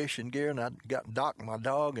hunting and fishing gear, and I got Doc and my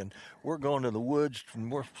dog, and we're going to the woods,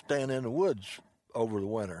 and we're staying in the woods over the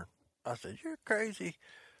winter. I said, you're crazy.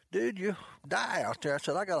 Dude, you die out there. I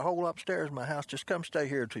said, I got a hole upstairs in my house. Just come stay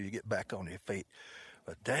here until you get back on your feet.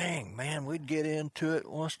 But dang, man, we'd get into it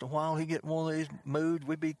once in a while. He'd get one of these moods.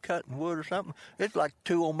 We'd be cutting wood or something. It's like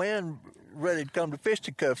two old men ready to come to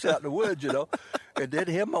fisticuffs out in the woods, you know. And then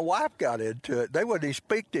him and my wife got into it. They wouldn't even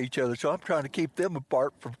speak to each other, so I'm trying to keep them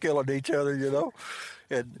apart from killing each other, you know.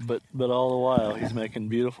 And But all the while, he's making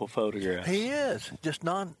beautiful photographs. He is, just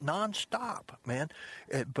non-stop, man.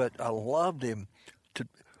 But I loved him.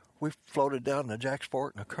 We floated down the Jacks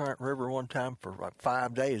Fork and the Current River one time for like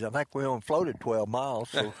 5 days. I think we only floated 12 miles.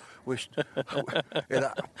 So he'd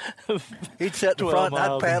sit in front, and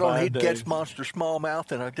I'd paddle, and he'd catch monster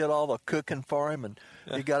smallmouth, and I did all the cooking for him. And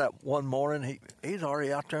he got up one morning. He's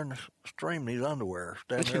already out there in the stream in his underwear,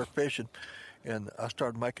 standing there fishing. And I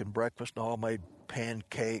started making breakfast, and all made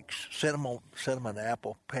pancakes, cinnamon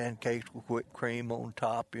apple pancakes with whipped cream on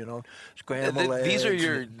top, you know, scrambled eggs.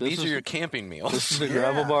 These are your camping meals. This is the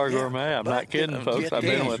Gravel Bar Gourmet. I'm not kidding, folks. I've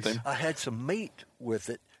been with him. I had some meat with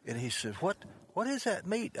it, and he said, "What is that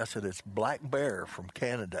meat?" I said, "It's black bear from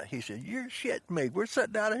Canada." He said, "You're shitting me. We're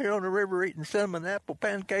sitting out here on the river eating cinnamon apple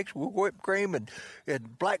pancakes with whipped cream and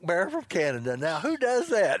black bear from Canada. Now, who does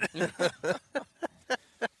that?"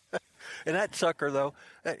 And that sucker, though,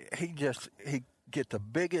 he get the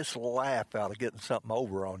biggest laugh out of getting something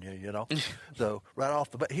over on you, you know. So right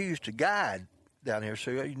off the bat, he used to guide down here,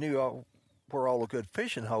 so he knew where all the good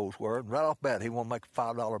fishing holes were. And right off the bat, he wanted to make a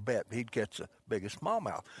 $5 bet. He'd catch the biggest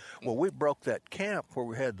smallmouth. Well, we broke that camp where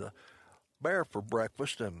we had the bear for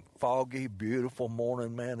breakfast, and foggy, beautiful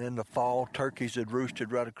morning, man, in the fall. Turkeys had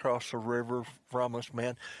roosted right across the river from us,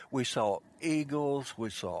 man. We saw eagles. We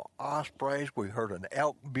saw ospreys. We heard an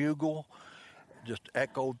elk bugle just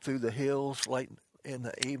echoed through the hills late in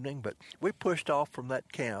the evening. But we pushed off from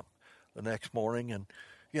that camp the next morning, and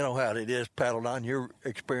you know how it is paddling on. Your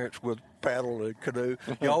experience with paddle and canoe,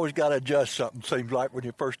 you always got to adjust something, seems like, when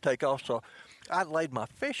you first take off. So I laid my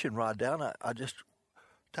fishing rod down. I just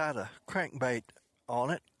tied a crankbait on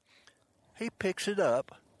it. He picks it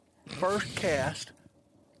up, first cast,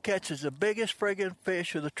 catches the biggest friggin'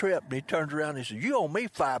 fish of the trip, and he turns around and he says, "You owe me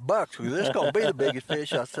 $5 because this is going to be the biggest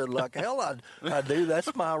fish." I said, "Like hell I do.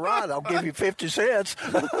 That's my rod. I'll give you 50 cents.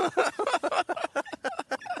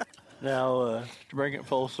 Now, to bring it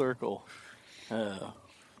full circle,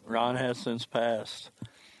 Ron has since passed,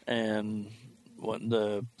 and what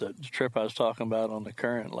the trip I was talking about on the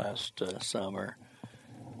Current last summer,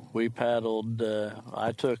 we paddled.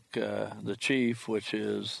 I took the Chief, which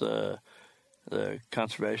is the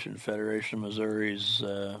Conservation Federation of Missouri's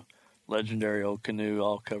legendary old canoe,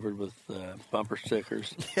 all covered with bumper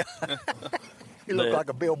stickers. You look like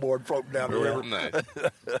a billboard floating down the river.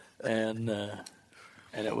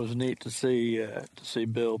 And it was neat to see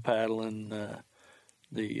Bill paddling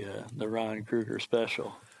the Ron Kruger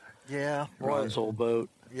special. Yeah, Ron's old boat.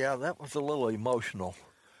 Yeah, that was a little emotional,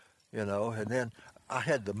 you know. And then I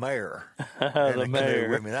had the mayor. The mayor.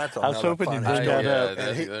 With me. That's I was hoping you bring that up.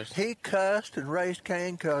 And he cussed and raised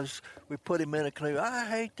Cain because we put him in a canoe. "I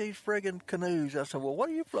hate these friggin' canoes." I said, "Well, what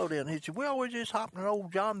do you float in?" He said, "We always just hop in an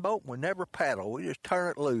old John boat and we never paddle. We just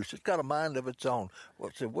turn it loose. It's got a mind of its own." Well,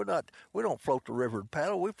 I said, we don't float the river to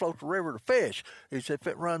paddle. We float the river to fish. He said, "If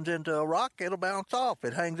it runs into a rock, it'll bounce off.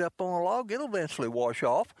 If it hangs up on a log, it'll eventually wash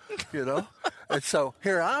off," you know. And so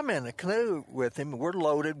here I'm in the canoe with him. We're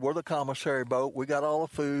loaded. We're the commissary boat. We got all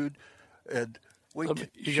the food. And you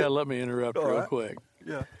got to let me interrupt real quick.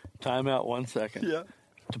 Yeah. Time out 1 second. Yeah.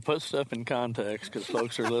 To put stuff in context, because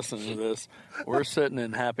folks are listening to this, we're sitting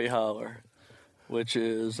in Happy Holler, which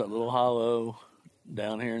is a little hollow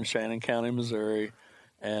down here in Shannon County, Missouri.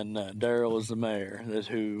 And Darrell is the mayor. That's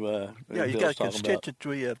who. You got a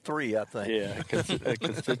constituency of 3, I think. Yeah, a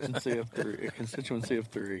constituency of 3. A constituency of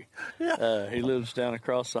 3. Yeah. He lives down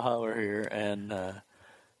across the holler here, and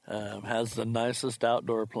has the nicest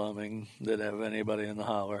outdoor plumbing that have anybody in the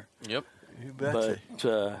holler. Yep. You betcha.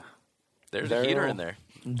 But there's a heater in there.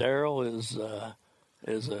 Darrell is a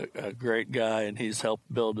great guy, and he's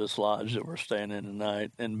helped build this lodge that we're staying in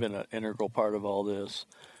tonight, and been an integral part of all this.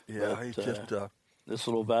 Yeah, but, he's just this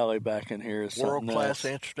little valley back in here is something world-class, else.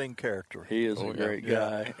 Interesting character. He is a great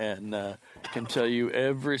guy, and can tell you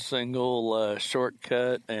every single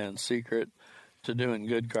shortcut and secret to doing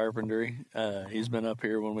good carpentry. He's been up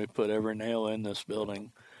here when we put every nail in this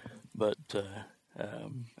building, but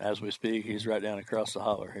as we speak, he's right down across the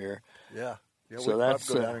holler here. Yeah. So that's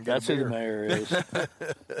who the mayor is.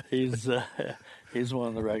 He's one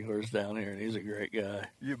of the regulars down here, and he's a great guy.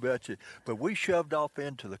 You betcha. But we shoved off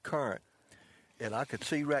into the current, and I could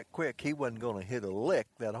see right quick he wasn't going to hit a lick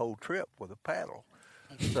that whole trip with a paddle.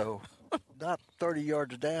 So not 30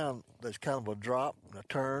 yards down, there's kind of a drop and a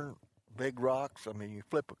turn, big rocks. I mean, you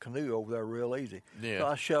flip a canoe over there real easy. Yeah. So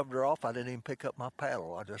I shoved her off. I didn't even pick up my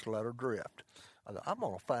paddle. I just let her drift. I thought, I'm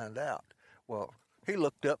going to find out. Well, he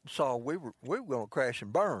looked up and saw we were going to crash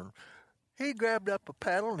and burn. He grabbed up a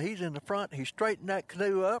paddle, and he's in the front. He straightened that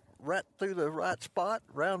canoe up right through the right spot,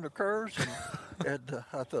 around the curves. And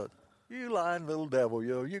I thought, you lying little devil,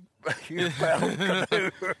 you paddle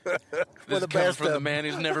canoe. This comes from the man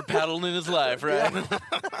who's never paddled in his life, right? Yeah.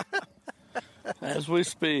 As we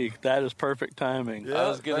speak, that is perfect timing. I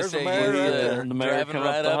was going to say, the mayor driving came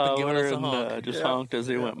right up up and giving us a and honk. just honked as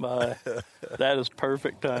he went by. That is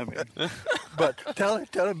perfect timing. But tell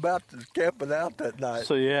him about the camping out that night.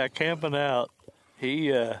 So yeah, camping out.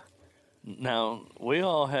 He now we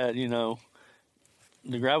all had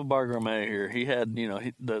the gravel bar Gourmet here. He had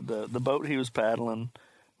the boat he was paddling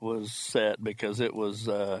was set because it was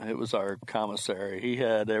our commissary. He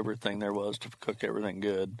had everything there was to cook everything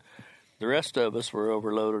good. The rest of us were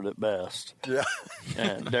overloaded at best. Yeah.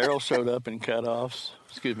 And Daryl showed up in cutoffs.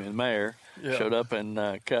 The mayor showed up in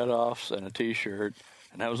cutoffs and a T-shirt,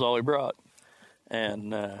 and that was all he brought.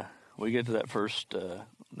 And we get to that first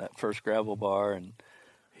gravel bar, and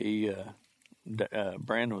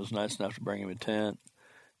Brandon was nice enough to bring him a tent.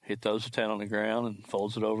 He throws the tent on the ground and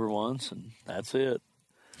folds it over once, and that's it.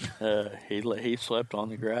 He slept on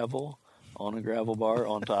the gravel bar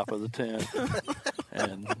on top of the tent,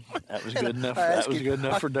 and that was good enough. That was good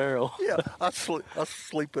enough for Daryl. Yeah, I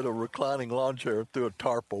sleep in a reclining lawn chair, threw a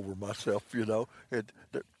tarp over myself. The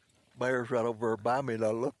mayor's right over by me, and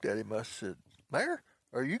I looked at him. I said, "Mayor,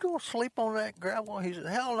 are you going to sleep on that gravel?" He said,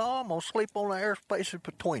 "Hell no, I'm going to sleep on the airspace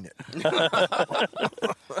between it."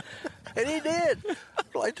 And he did.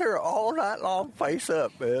 Like there all night long, face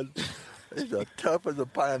up, man. He's as tough as a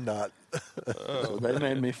pine knot. So they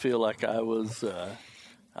made me feel like I was the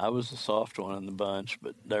soft one in the bunch,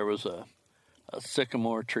 but there was a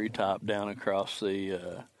sycamore treetop down across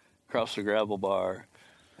the gravel bar,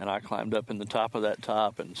 and I climbed up in the top of that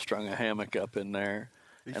top and strung a hammock up in there.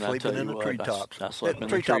 He's and sleeping in the treetops. I slept in the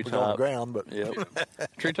treetop treetop. was on the ground, but yep,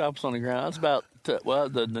 treetops on the ground. It's about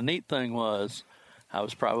the neat thing was I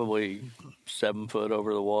was probably 7 foot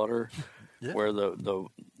over the water, where the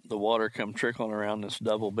water come trickling around this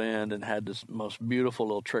double bend and had this most beautiful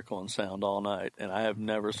little trickling sound all night. And I have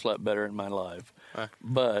never slept better in my life.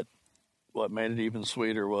 But what made it even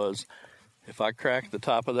sweeter was if I cracked the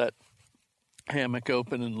top of that hammock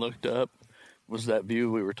open and looked up, was that view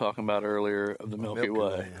we were talking about earlier of the Milky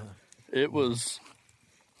Way. It was,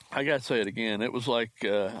 I got to say it again, it was like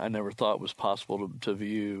I never thought was possible to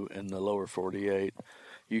view in the lower 48.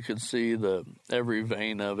 You could see every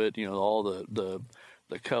vein of it, all the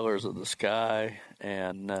colors of the sky,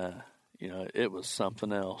 and it was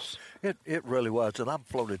something else. It really was, and I've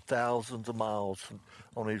floated thousands of miles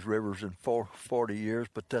on these rivers in 40 years,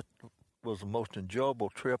 but that was the most enjoyable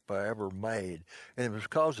trip I ever made, and it was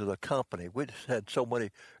because of the company. We just had so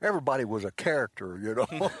many. Everybody was a character,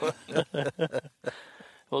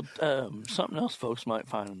 Well, something else folks might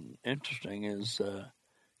find interesting is,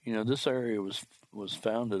 this area was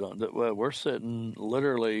founded on. Well, we're sitting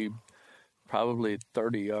literally probably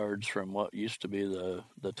 30 yards from what used to be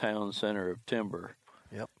the town center of Timber.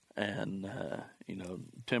 Yep. And,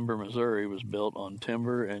 Timber, Missouri was built on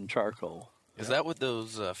timber and charcoal. Is that what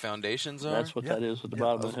those foundations are? That's what that is at the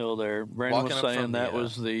bottom of the hill there. Brandon was saying that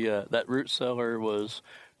was that root cellar was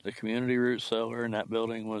the community root cellar, and that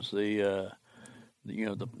building was the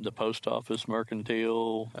post office,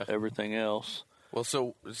 mercantile, everything else. Well,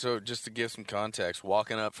 so just to give some context,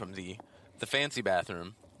 walking up from the fancy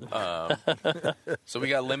bathroom, so we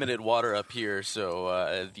got limited water up here.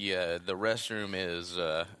 So the restroom is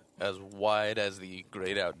as wide as the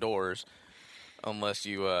great outdoors, unless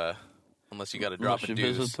you got to drop a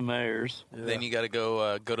deuce. Visit the mayor's. Then you got to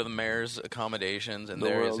go to the mayor's accommodations, and the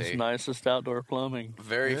there world's is nicest outdoor plumbing.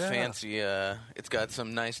 Very fancy. It's got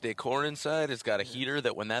some nice decor inside. It's got a heater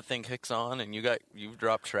that when that thing kicks on and you've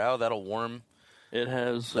dropped trout, that'll warm. It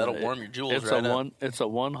has. That'll warm your jewels it's right a up. It's a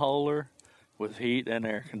one-holer with heat and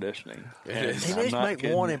air conditioning. He needs to make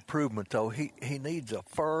one improvement, though. He needs a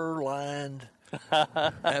fur-lined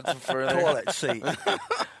toilet seat.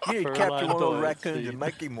 You need to capture one of those raccoons and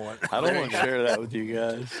make him one. I don't want to share that with you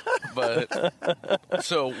guys. But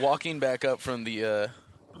so walking back up from the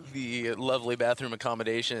lovely bathroom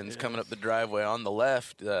accommodations, coming up the driveway on the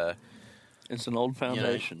left. It's an old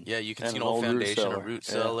foundation. You can see an old foundation, a root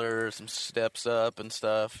cellar, some steps up and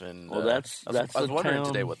stuff. And well, that's I was wondering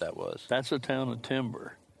today what that was. That's a town of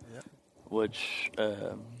timber, which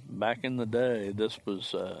back in the day, this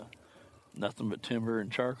was nothing but timber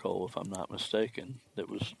and charcoal, if I'm not mistaken, that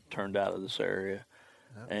was turned out of this area.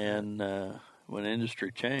 And when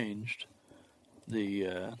industry changed,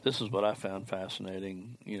 this is what I found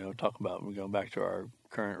fascinating. Talk about we're going back to our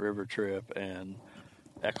current river trip and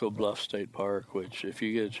Echo Bluff State Park, which if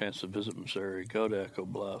you get a chance to visit Missouri, go to Echo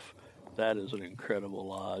Bluff. That is an incredible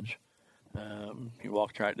lodge. You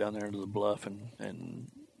walk right down there into the bluff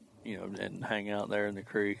and hang out there in the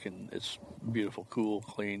creek, and it's beautiful, cool,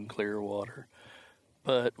 clean, clear water.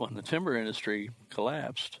 But when the timber industry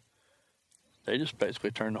collapsed, they just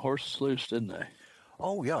basically turned the horses loose, didn't they?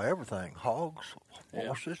 Oh, yeah, everything. Hogs,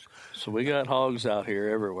 horses. So we got hogs out here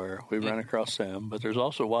everywhere. We ran across them, but there's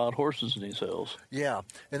also wild horses in these hills. Yeah,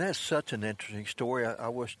 and that's such an interesting story. I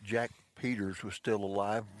wish Jack Peters was still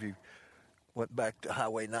alive. If you went back to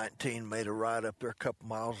Highway 19, made a ride up there a couple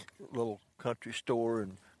miles, little country store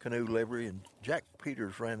and canoe livery, and Jack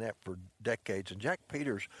Peters ran that for decades. And Jack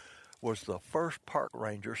Peters was the first park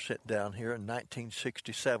ranger sent down here in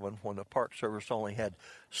 1967 when the Park Service only had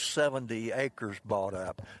 70 acres bought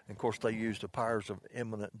up. And, of course, they used the powers of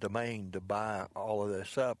eminent domain to buy all of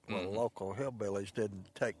this up. Well, the local hillbillies didn't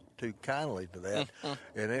take too kindly to that.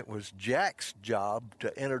 And it was Jack's job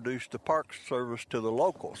to introduce the Park Service to the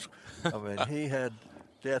locals. I mean, he had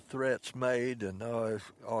death threats made and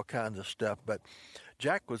all kinds of stuff. But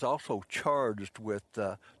Jack was also charged with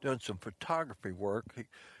doing some photography work.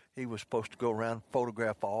 He was supposed to go around and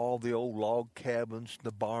photograph all the old log cabins,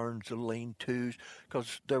 the barns, the lean-tos,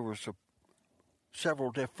 because there was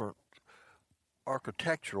several different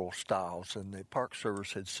architectural styles, and the Park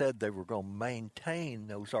Service had said they were going to maintain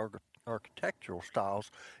those architectural styles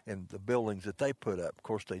in the buildings that they put up. Of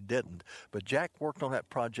course, they didn't. But Jack worked on that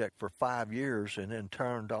project for 5 years and then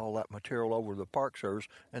turned all that material over to the Park Service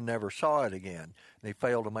and never saw it again. And he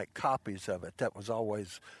failed to make copies of it. That was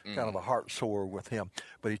always kind of a heart sore with him.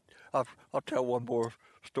 But I'll tell one more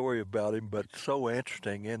story about him, but so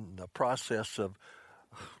interesting in the process of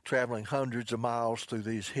traveling hundreds of miles through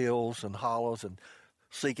these hills and hollows and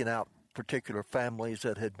seeking out particular families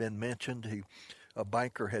that had been mentioned. A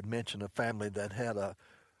banker had mentioned a family that had a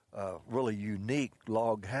really unique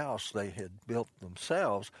log house they had built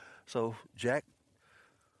themselves. So Jack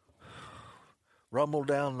rumbled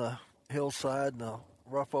down the hillside and a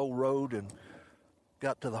rough old road and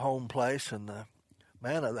got to the home place, and the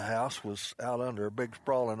man of the house was out under a big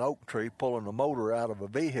sprawling oak tree pulling the motor out of a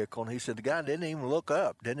vehicle, and he said the guy didn't even look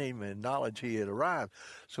up, didn't even acknowledge he had arrived.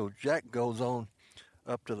 So Jack goes on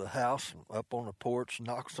up to the house, up on the porch,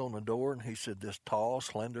 knocks on the door, and he said this tall,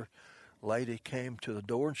 slender lady came to the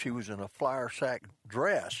door, and she was in a flour sack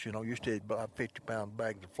dress. Used to buy 50-pound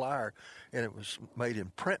bags of flour, and it was made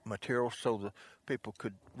in print material so the people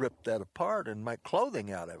could rip that apart and make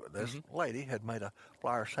clothing out of it. This lady had made a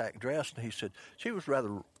flour sack dress, and he said she was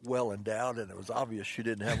rather well endowed, and it was obvious she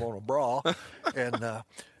didn't have on a bra. And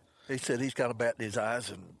he said he's kind of batting his eyes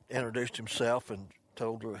and introduced himself and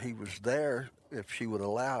told her he was there if she would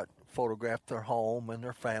allow it, photographed their home and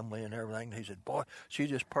their family and everything. He said, boy, she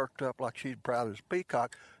just perked up like she's proud as a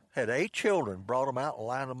peacock. Had 8 children, brought them out and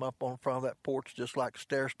lined them up on front of that porch just like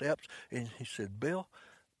stair steps. And he said, Bill,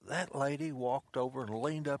 that lady walked over and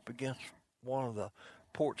leaned up against one of the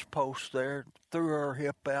porch posts there, threw her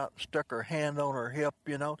hip out, stuck her hand on her hip,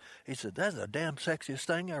 He said, that's the damn sexiest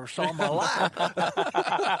thing I ever saw in my life.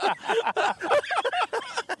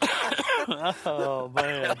 Oh,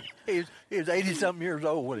 man. He was 80-something years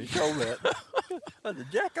old when he told that. I said,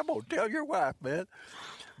 Jack, I'm going to tell your wife, man.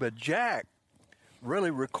 But Jack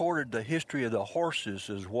really recorded the history of the horses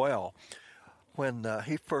as well. When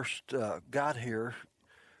he first got here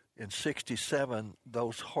in 1967,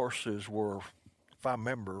 those horses were, if I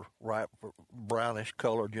remember right, brownish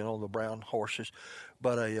colored, the brown horses.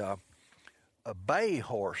 But a bay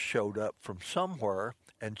horse showed up from somewhere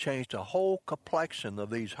and changed the whole complexion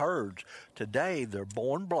of these herds. Today, they're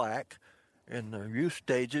born black. In their youth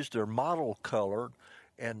stages, they're mottled colored.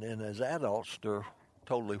 And then as adults, they're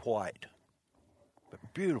totally white.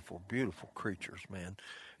 But beautiful, beautiful creatures, man.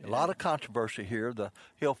 Yeah. A lot of controversy here. The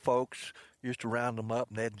hill folks used to round them up,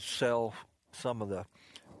 and they'd sell some of the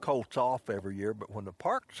colts off every year, but when the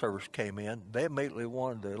Park Service came in, they immediately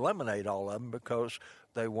wanted to eliminate all of them because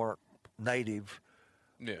they weren't native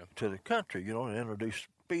to the country, and introduce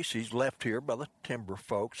species left here by the timber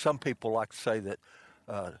folks. Some people like to say that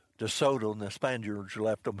DeSoto and the Spaniards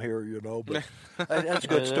left them here, but that's a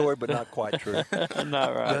good story, but not quite true.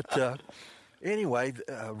 Not right. But anyway,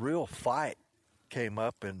 a real fight came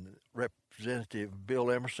up, and Representative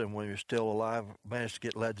Bill Emerson, when he was still alive, managed to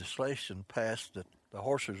get legislation passed that the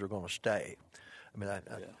horses are going to stay. I mean,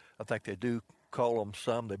 I think they do cull them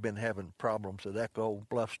some. They've been having problems at Echo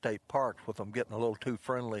Bluff State Park with them getting a little too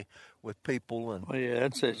friendly with people. And well, yeah,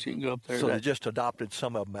 that's it. You can go up there. So they just adopted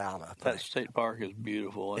some of them out, I think. That state park is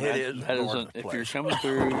beautiful. And it is. That isn't, if you're coming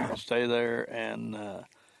through, stay there. And,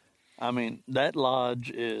 that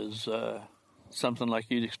lodge is something like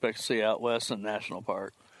you'd expect to see out west in National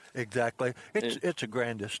Park. Exactly. It's the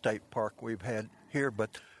grandest state park we've had here.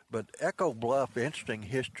 But Echo Bluff, interesting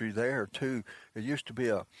history there, too. It used to be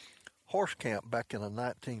a horse camp back in the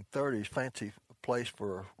 1930s, fancy place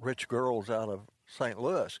for rich girls out of St.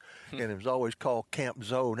 Louis, and it was always called Camp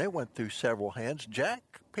Zone. It went through several hands. Jack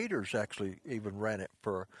Peters actually even ran it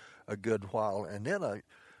for a good while, and then a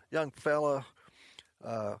young fella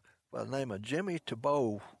by the name of Jimmy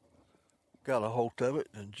Thibault got a hold of it,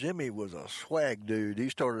 and Jimmy was a swag dude. He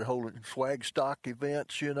started holding swag stock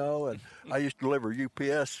events, and I used to deliver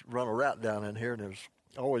UPS, run a route down in here, and it was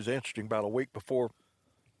always interesting. About a week before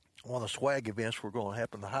one of the swag events were going to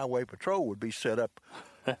happen, the highway patrol would be set up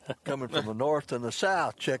coming from the north and the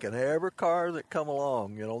south, checking every car that come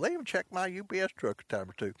along. They even checked my UPS truck a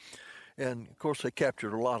time or two. And, of course, they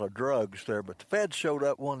captured a lot of drugs there. But the feds showed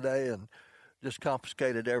up one day and just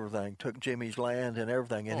confiscated everything, took Jimmy's land and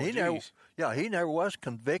everything. And he never was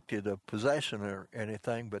convicted of possession or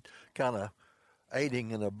anything, but kind of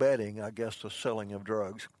aiding and abetting, I guess, the selling of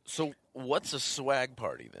drugs. So what's a swag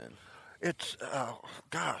party then? It's,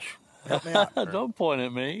 gosh, help me out. Don't point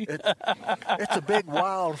at me. It's a big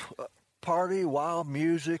wild party, wild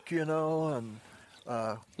music, and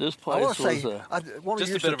this place was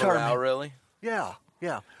just a bit of a row, really. Yeah.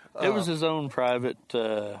 It was his own private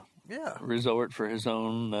resort for his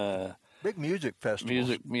own big music festival.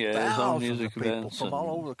 His own music of people events from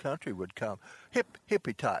all over the country would come.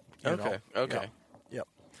 Hippie type. Okay. Yep.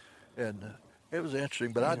 And it was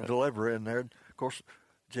interesting, but I'd deliver in there. Of course,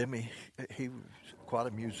 Jimmy, he was quite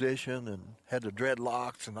a musician and had the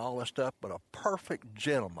dreadlocks and all that stuff, but a perfect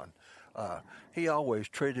gentleman. He always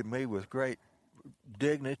treated me with great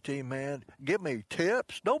dignity, man. Give me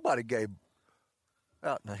tips. Nobody gave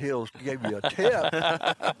out in the hills gave you a tip.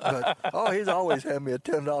 But, he's always had me a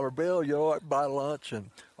 $10 bill, I'd buy lunch,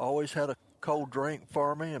 and always had a cold drink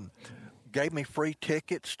for me and gave me free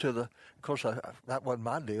tickets to the, of course, that wasn't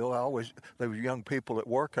my deal. There were young people at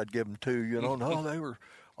work I'd give them to, No, they were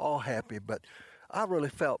all happy. But I really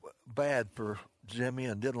felt bad for Jimmy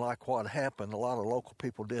and didn't like what happened. A lot of local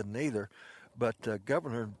people didn't either. But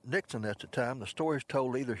Governor Nixon at the time, the story's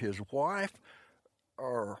told either his wife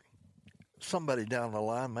or somebody down the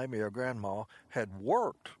line, maybe her grandma, had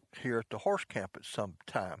worked here at the horse camp at some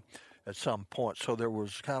point. So there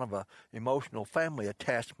was kind of a emotional family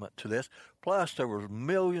attachment to this. Plus, there was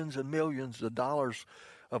millions and millions of dollars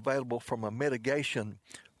available from a mitigation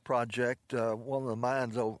project. One of the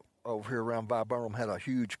mines over here around Viburnum had a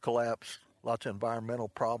huge collapse, lots of environmental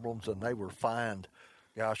problems, and they were fined,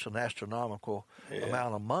 an astronomical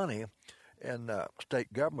amount of money. And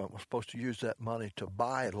state government was supposed to use that money to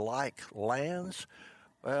buy like lands.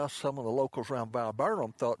 Well, some of the locals around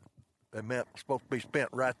Viburnum thought they meant supposed to be spent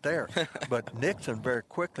right there. But Nixon very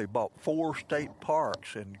quickly bought 4 state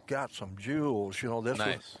parks and got some jewels.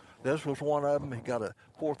 This was one of them. He got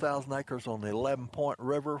 4,000 acres on the 11-Point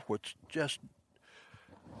River, which just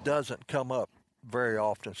doesn't come up very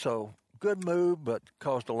often. So good move, but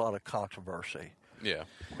caused a lot of controversy. Yeah.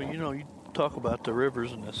 Well, you talk about the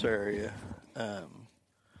rivers in this area. I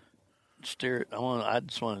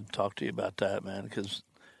just want to talk to you about that, man, because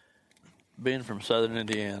being from southern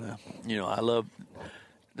Indiana, I love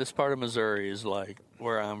this part of Missouri is like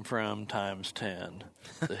where I'm from times 10.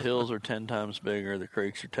 The hills are 10 times bigger. The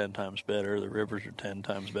creeks are 10 times better. The rivers are 10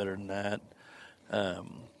 times better than that.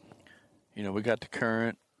 We got the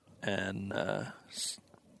Current, and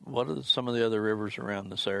what are some of the other rivers around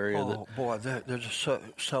this area? Oh, boy, there's just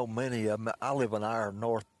so many of them. I live an hour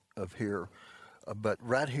north of here, but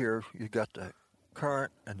right here you got the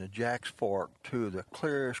Current and the Jacks Fork, two of the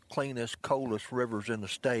clearest, cleanest, coldest rivers in the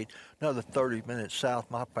state. Another 30 minutes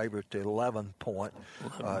south, my favorite, the 11-Point.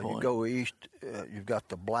 You go east, you've got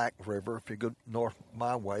the Black River. If you go north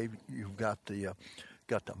my way, you've got the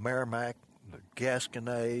Merrimack, the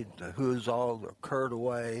Gasconade, the Huzzal, the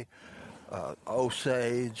Curdaway,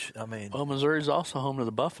 Osage. I mean, well, Missouri's also home to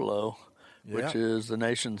the buffalo, which is the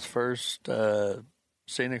nation's first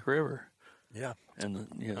scenic river. Yeah, and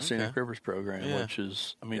the Scenic Rivers program, which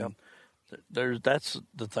is, I mean, that's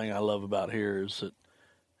the thing I love about here is that,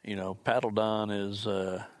 Paddle Don is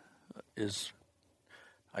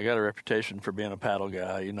I got a reputation for being a paddle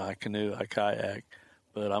guy. I canoe, I kayak,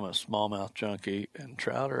 but I'm a smallmouth junkie, and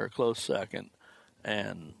trout are a close second.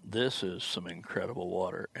 And this is some incredible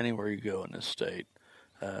water anywhere you go in this state,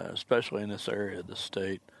 especially in this area of the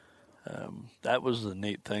state. That was the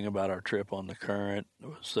neat thing about our trip on the Current,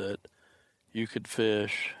 was that you could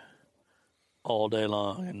fish all day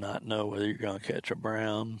long and not know whether you're going to catch a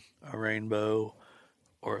brown, a rainbow,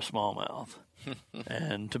 or a smallmouth.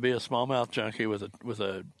 And to be a smallmouth junkie with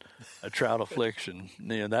a trout affliction,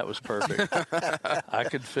 that was perfect. I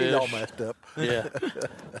could fish. He's all messed up. Yeah,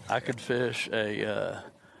 I could fish a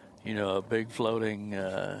big floating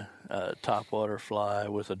topwater fly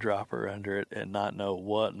with a dropper under it and not know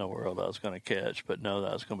what in the world I was going to catch, but know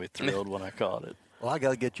that I was going to be thrilled when I caught it. Well, I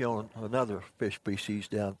got to get you on another fish species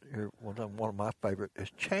down here. One of my favorite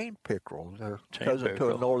is chain pickerel. They're cousin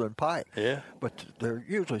to a northern pike. Yeah. But they're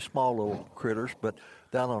usually small little critters. But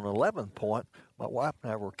down on 11 Point, my wife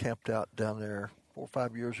and I were camped out down there 4 or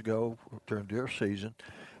 5 years ago during deer season.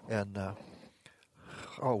 And,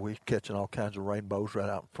 we catching all kinds of rainbows right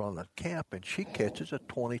out in front of the camp. And she catches a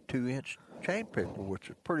 22-inch chain pickerel, which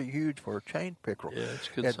is pretty huge for a chain pickerel. Yeah, it's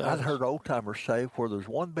good and size. I'd heard old-timers say where there's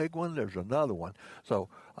one big one, there's another one. So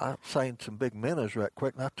I seen some big minnows right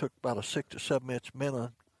quick, and I took about a 6 to 7 inch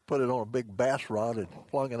minnow, put it on a big bass rod, and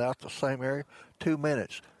flung it out the same area. 2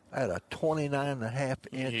 minutes. I had a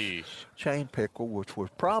 29.5-inch chain pickerel, which was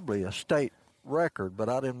probably a state record, but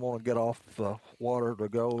I didn't want to get off the water to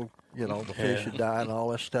go, the fish would die and all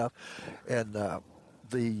this stuff. And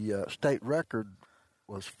the state record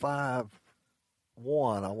was 5'1",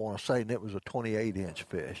 I want to say, and it was a 28-inch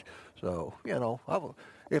fish. So,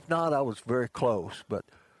 if not, I was very close, but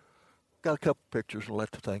got a couple pictures and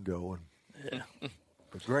let the thing go. And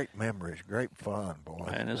but great memories, great fun,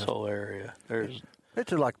 boy. And this whole area,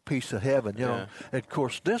 it's like a piece of heaven, And of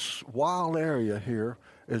course, this wild area here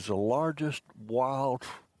is the largest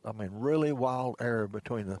really wild area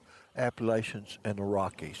between the Appalachians and the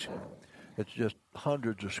Rockies. It's just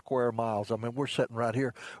hundreds of square miles. I mean, we're sitting right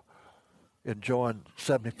here enjoying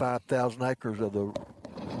 75,000 acres of the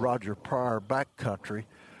Roger Pryor backcountry,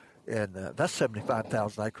 and that's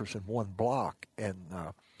 75,000 acres in one block. And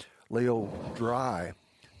Leo Dry,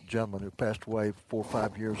 gentleman who passed away 4 or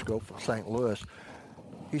 5 years ago from St. Louis,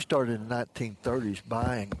 he started in the 1930s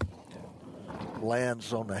buying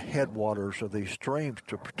lands on the headwaters of these streams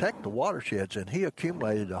to protect the watersheds, and he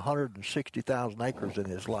accumulated 160,000 acres in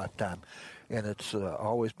his lifetime. And it's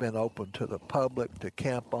always been open to the public to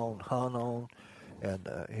camp on, hunt on, and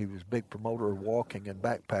he was a big promoter of walking and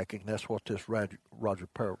backpacking. That's what this Roger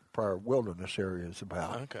Pryor Wilderness area is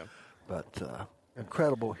about. Okay. But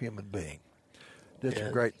incredible human being. Did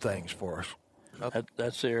some great things for us.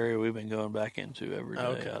 That's the area we've been going back into every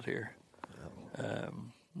day out here.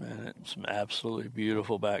 And it's some absolutely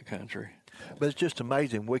beautiful backcountry. But it's just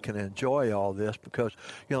amazing we can enjoy all this because,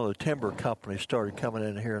 the timber company started coming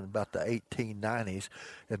in here in about the 1890s,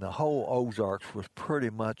 and the whole Ozarks was pretty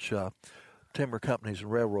much, timber companies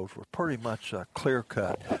and railroads were pretty much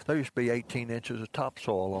clear-cut. There used to be 18 inches of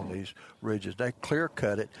topsoil on these ridges. They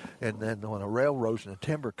clear-cut it, and then when the railroads and the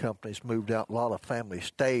timber companies moved out, a lot of families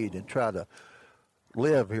stayed and tried to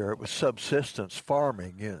live here. It was subsistence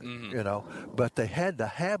farming, but they had the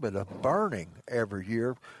habit of burning every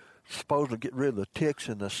year, supposed to get rid of the ticks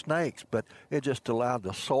and the snakes, but it just allowed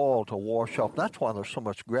the soil to wash off. That's why there's so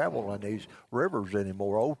much gravel in these rivers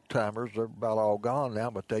anymore. Old timers, they're about all gone now,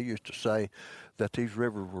 but they used to say that these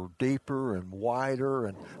rivers were deeper and wider,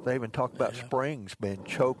 and they even talked about springs being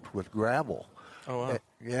choked with gravel. Oh, wow.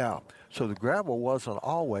 Yeah. So the gravel wasn't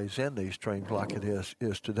always in these streams like it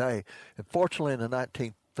is today. And fortunately, in the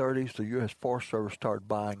 1930s, the U.S. Forest Service started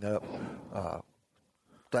buying up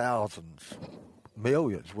thousands,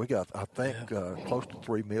 millions. We got, I think, close to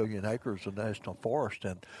 3 million acres of national forest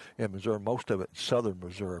in Missouri, most of it in southern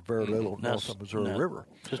Missouri, very little north of Missouri River.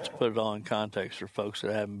 Just to put it all in context for folks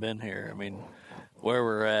that haven't been here, I mean, where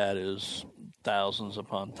we're at is thousands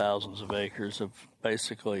upon thousands of acres of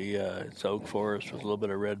basically it's oak forest with a little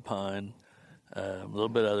bit of red pine, a little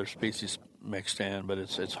bit of other species mixed in, but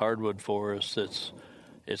it's hardwood forest.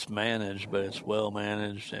 It's managed, but it's well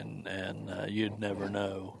managed, and you'd never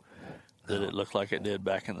know. that it looked like it did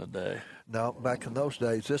back in the day. Now, back in those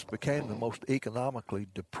days, this became the most economically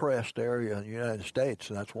depressed area in the United States,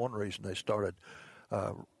 and that's one reason they started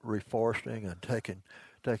reforesting and taking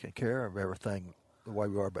care of everything the way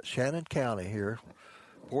we are. But Shannon County here,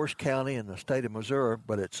 worst county in the state of Missouri,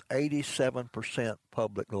 but it's 87%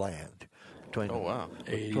 public land. Between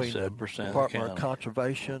 87% Department of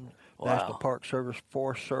Conservation, Wow. National Park Service,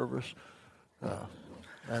 Forest Service,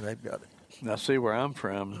 and they've got it. Now, see where I'm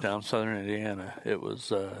from, down southern Indiana, it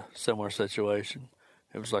was a similar situation.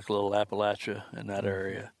 It was like a little Appalachia in that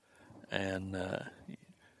area. And a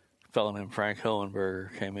fellow named Frank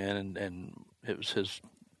Hohenberger came in, and it was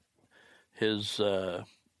his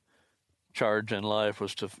charge in life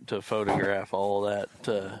was to photograph all that,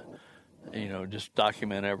 just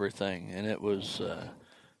document everything. And it was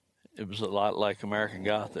a lot like American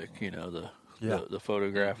Gothic, the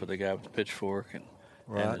photograph of the guy with the pitchfork and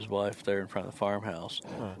his wife there in front of the farmhouse.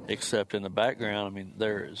 Except in the background, I mean,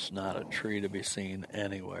 there is not a tree to be seen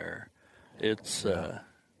anywhere. It's a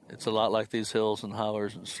lot like these hills and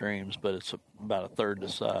hollers and streams, but it's about a third the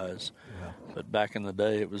size. Yeah. But back in the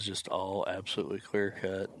day, it was just all absolutely clear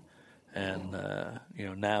cut. And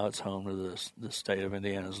now it's home to the state of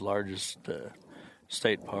Indiana's largest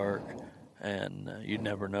state park. And you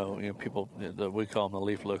never know. People we call them the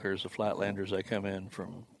leaf lookers, the flatlanders. They come in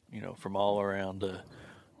from all around to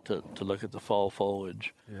look at the fall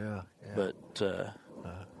foliage. Yeah. But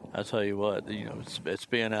I tell you what, it's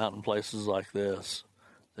being out in places like this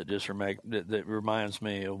that just that reminds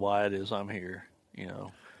me of why it is I'm here.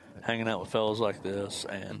 Hanging out with fellows like this,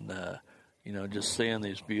 and just seeing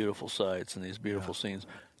these beautiful sights and these beautiful scenes.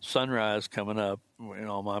 Sunrise coming up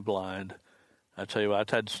on my blind. I tell you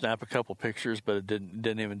what, I had to snap a couple pictures, but it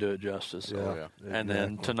didn't even do it justice. Yeah. And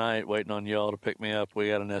then tonight, waiting on y'all to pick me up, we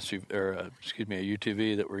got an SUV, a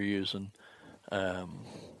UTV that we're using.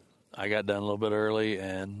 I got done a little bit early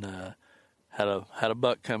and had a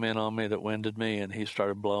buck come in on me that winded me, and he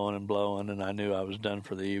started blowing and blowing, and I knew I was done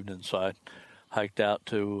for the evening, so I hiked out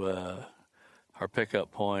to our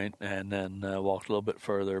pickup point and then walked a little bit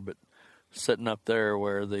further. But sitting up there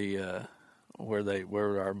where our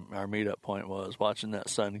meetup point was, watching that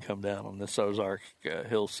sun come down on this Ozark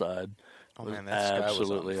hillside was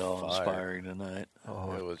absolutely awe-inspiring tonight.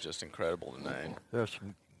 Oh, it was just incredible tonight. There's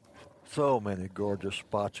so many gorgeous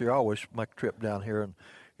spots. You always make a trip down here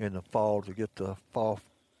in the fall to get the fall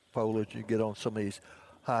foliage. You get on some of these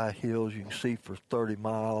high hills you can see for 30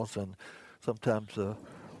 miles, and sometimes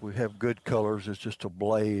we have good colors. It's just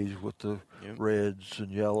ablaze with the reds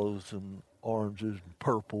and yellows and oranges and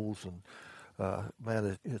purples, and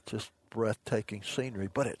it's just breathtaking scenery.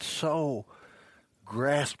 But it's so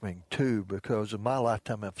grasping too, because in my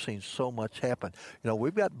lifetime I've seen so much happen.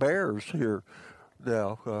 We've got bears here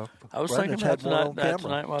now. I was thinking about that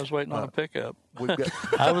tonight while I was waiting on a pickup. We've got,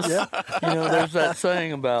 there's that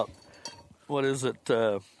saying about, what is it?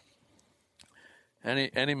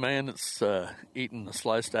 Any man that's eating a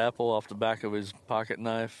sliced apple off the back of his pocket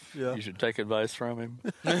knife, you should take advice from him.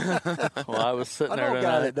 Well, I was sitting there tonight,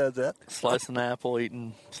 guy that does that. slicing an apple,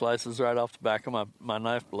 eating slices right off the back of my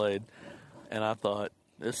knife blade, and I thought,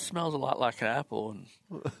 this smells a lot like an apple, and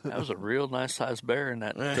that was a real nice sized bear in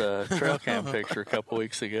that trail cam picture a couple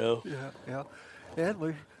weeks ago. Yeah. And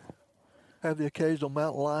we have the occasional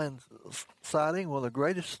mountain lion sighting. One of the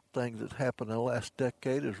greatest things that's happened in the last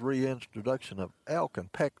decade is reintroduction of elk,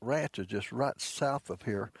 and Peck Ranch is just right south of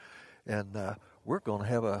here, and we're going to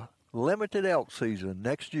have a limited elk season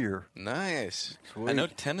next year. Nice. Sweet. I know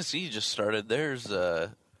Tennessee just started theirs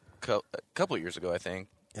a couple years ago, I think.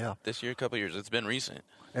 Yeah. This year, a couple of years. It's been recent.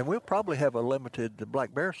 And we'll probably have a limited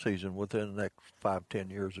black bear season within the next 5-10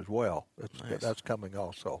 years as well. That's coming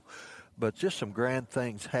also. But just some grand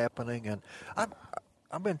things happening. And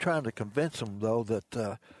I've been trying to convince them, though,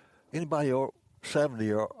 that anybody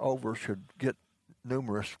 70 or over should get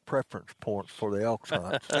numerous preference points for the elk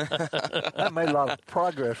hunts. I made a lot of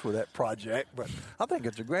progress with that project, but I think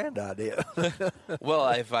it's a grand idea. Well,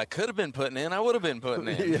 if I could have been putting in, I would have been putting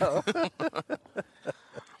in. Yeah.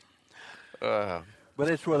 But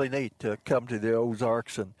it's really neat to come to the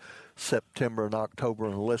Ozarks in September and October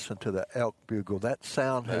and listen to the elk bugle. That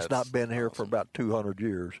sound has not been here for about 200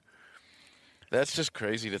 years. That's just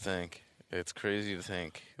crazy to think. It's crazy to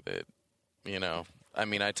think that, I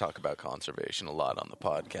mean, I talk about conservation a lot on the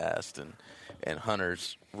podcast and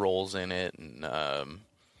hunters' roles in it. And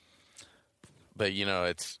but,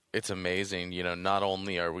 it's amazing. Not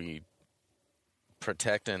only are we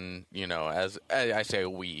protecting, as I say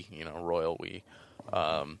we, royal we,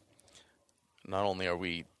 not only are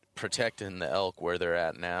we protecting the elk where they're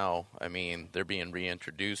at now, I mean, they're being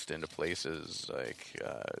reintroduced into places like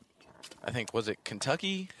I think, was it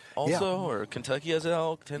Kentucky also, or Kentucky has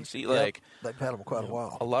elk, Tennessee? Like, they've had them quite a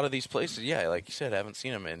while. A lot of these places, yeah, like you said, I haven't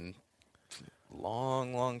seen them in a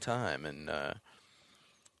long time. And I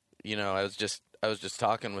was just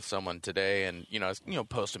talking with someone today, and I was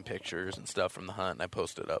posting pictures and stuff from the hunt. And I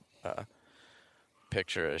posted up a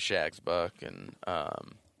picture of Shag's buck, and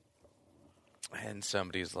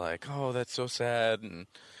somebody's like, "Oh, that's so sad," and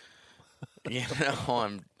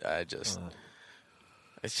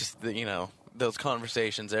it's just those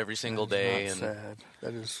conversations every single day. Not and sad.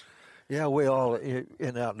 That is, yeah, we all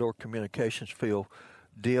in outdoor communications field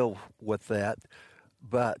deal with that,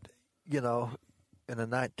 but in the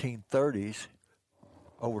 1930s,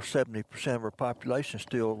 over 70% of our population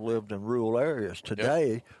still lived in rural areas.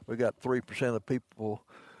 Today, we got 3% of the people,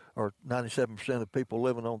 or 97% of the people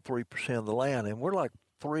living on 3% of the land, and we're like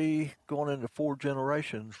 3 going into 4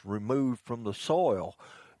 generations removed from the soil,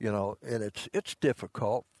 and it's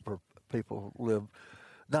difficult for people who live,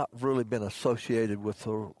 not really been associated with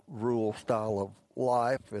the rural style of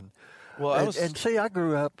life. And see, I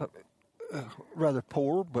grew up rather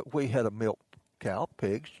poor, but we had a milk cow,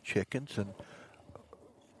 pigs, chickens, and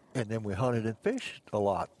then we hunted and fished a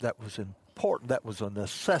lot. That was important. That was a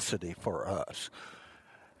necessity for us.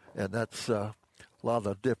 And that's a lot of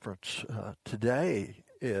the difference today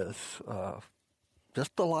is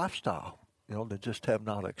just the lifestyle. They just have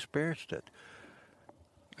not experienced it.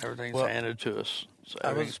 Everything's handed to us. So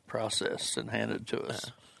everything's processed and handed to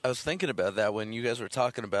us. I was thinking about that when you guys were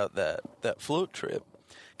talking about that float trip,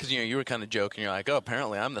 because you were kind of joking. You're like, "Oh,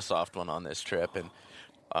 apparently I'm the soft one on this trip," and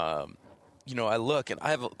I look and I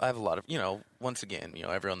have a lot of once again,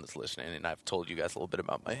 everyone that's listening, and I've told you guys a little bit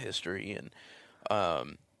about my history, and I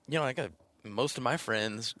got most of my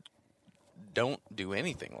friends don't do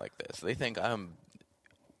anything like this. They think I'm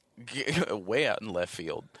way out in left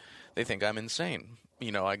field. They think I'm insane.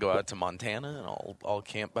 I go out to Montana and I'll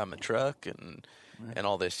camp by my truck and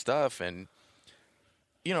all this stuff, and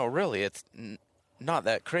really it's not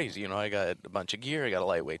that crazy. I got a bunch of gear. I got a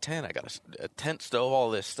lightweight tent. I got a tent stove,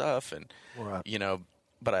 all this stuff, and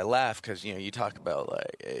but I laugh because you talk about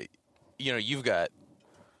like you've got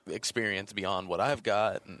experience beyond what I've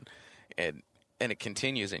got, and it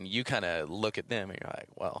continues, and you kind of look at them and you're like,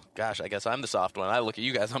 well, gosh, I guess I'm the soft one. I look at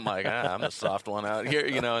you guys, I'm like, I'm the soft one out here,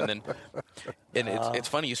 and then it's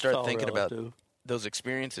funny, you start thinking about those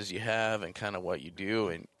experiences you have and kind of what you do,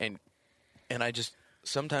 and I just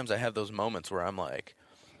sometimes I have those moments where I'm like,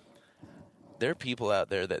 there are people out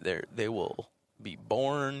there that they will be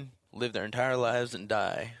born, live their entire lives, and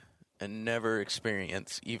die, and never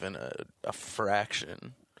experience even a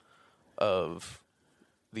fraction of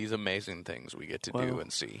these amazing things we get to do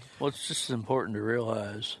and see. What's just important to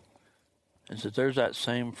realize is that there's that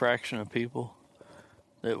same fraction of people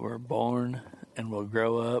that were born and will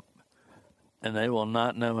grow up, and they will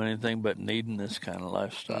not know anything but needing this kind of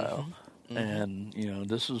lifestyle. Mm-hmm. And,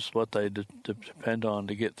 this is what they depend on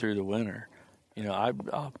to get through the winter.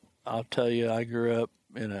 I'll tell you, I grew up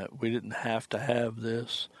we didn't have to have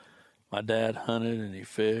this. My dad hunted and he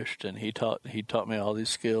fished, and he taught me all these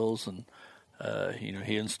skills, and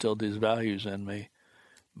he instilled these values in me,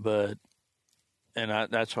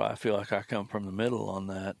 that's why I feel like I come from the middle on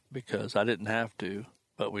that, because I didn't have to,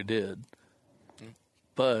 but we did. Mm.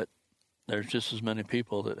 But there's just as many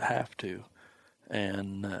people that have to,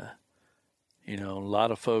 and a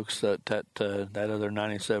lot of folks that other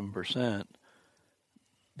 97%,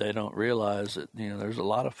 they don't realize that there's a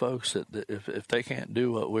lot of folks that if they can't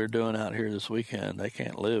do what we're doing out here this weekend, they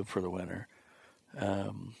can't live for the winter.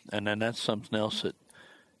 And then that's something else that,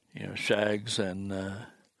 Shags and,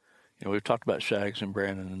 we've talked about Shags and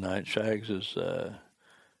Brandon tonight. Shags is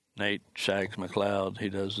Nate Shags McLeod. He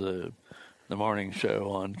does the morning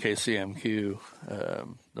show on KCMQ,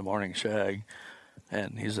 the Morning Shag,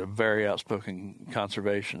 and he's a very outspoken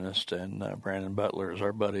conservationist. And Brandon Butler is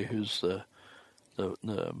our buddy, who's the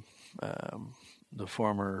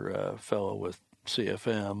former fellow with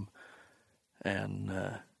CFM,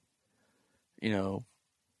 and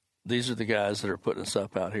these are the guys that are putting us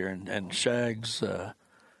up out here. And Shags,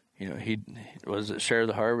 he was it Share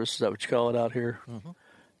the Harvest? Is that what you call it out here?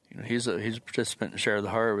 Mm-hmm. He's a participant in Share the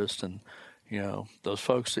Harvest, and those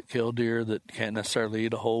folks that kill deer that can't necessarily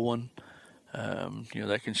eat a whole one,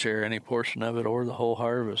 they can share any portion of it or the whole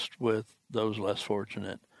harvest with those less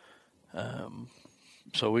fortunate.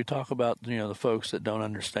 So we talk about the folks that don't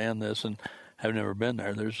understand this and have never been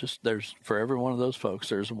there. There's for every one of those folks,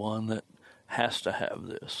 there's one that has to have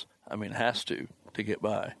this. I mean, has to get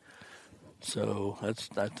by. So I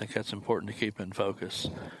think that's important to keep in focus,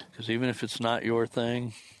 because even if it's not your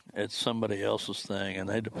thing, it's somebody else's thing, and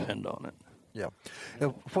they depend on it. Yeah.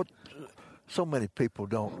 And what so many people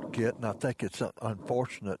don't get, and I think it's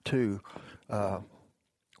unfortunate too.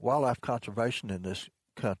 Wildlife conservation in this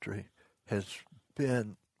country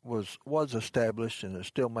was established and is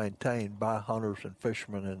still maintained by hunters and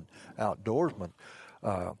fishermen and outdoorsmen.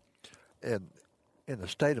 And in the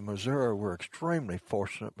state of Missouri, we're extremely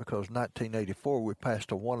fortunate because in 1984 we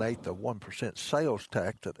passed a 1/8 of 1% sales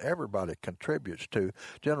tax that everybody contributes to,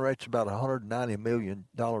 generates about $190 million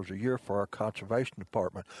a year for our conservation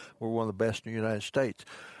department. We're one of the best in the United States.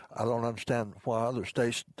 I don't understand why other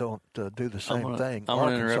states don't do the same thing. I'm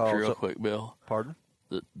going to interrupt you real quick, Bill. Pardon?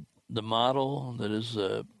 The model that is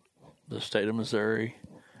the state of Missouri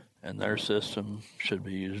and their system should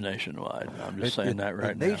be used nationwide. I'm just saying that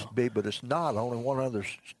right now. It needs to be, but it's not. Only one other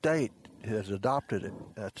state has adopted it.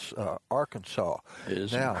 That's Arkansas. It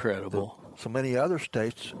is incredible. So many other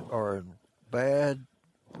states are in bad,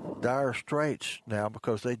 dire straits now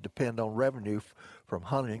because they depend on revenue from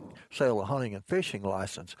sale of hunting and fishing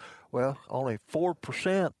license. Well, only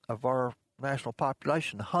 4% of our national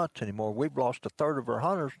population hunts anymore. We've lost a third of our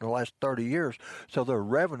hunters in the last 30 years, so their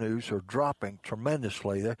revenues are dropping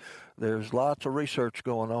tremendously. There's lots of research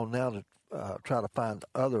going on now to try to find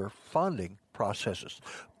other funding processes.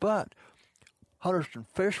 But hunters and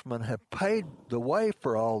fishermen have paid the way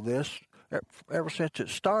for all this ever since it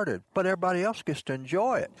started, but everybody else gets to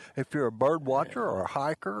enjoy it if you're a bird watcher or a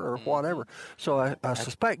hiker or whatever. So I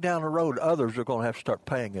suspect down the road others are going to have to start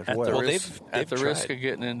paying as well. At the risk of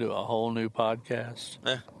getting into a whole new podcast,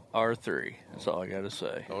 R3, that's all I got to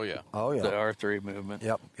say. Oh, yeah. The R3 movement.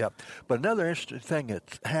 Yep. But another interesting thing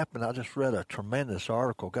that's happened, I just read a tremendous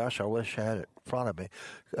article. Gosh, I wish I had it in front of me.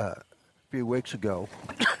 Few weeks ago,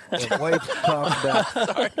 and Wade's talking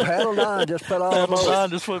about Paddle Don just fell off. Paddle Don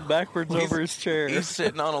just went backwards over his chair. He's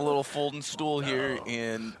sitting on a little folding stool here,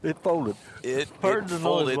 and it folded. It folded the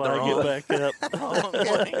wrong. Get back up.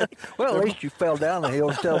 Well, at least you fell down the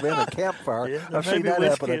hill instead of in a campfire. Yeah, I've seen that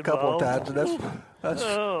happen a couple of involved. times, and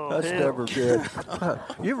that's never good.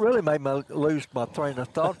 You really made me lose my train of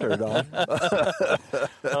thought there, Don.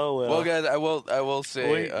 Oh well. Well, guys, I will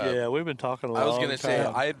say. We've been talking a long I was going to say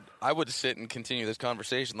time. I would sit and continue this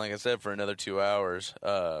conversation, like I said, for another 2 hours.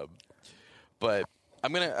 But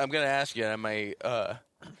I'm gonna ask you. I may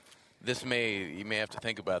you may have to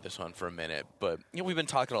think about this one for a minute. But we've been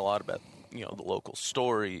talking a lot about the local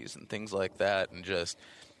stories and things like that, and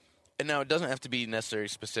now it doesn't have to be necessarily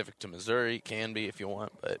specific to Missouri. It can be if you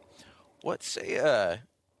want. But what's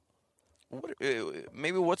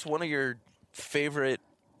one of your favorite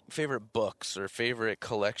books or favorite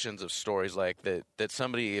collections of stories like that if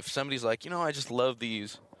somebody's like, I just love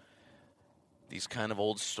these kind of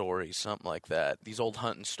old stories, something like that, these old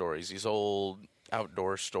hunting stories, these old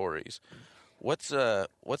outdoor stories, what's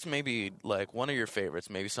maybe like one of your favorites,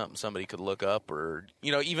 maybe something somebody could look up, or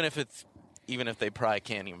even if they probably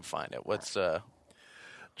can't even find it, what's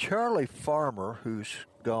Charlie Farmer, who's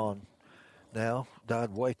gone now, died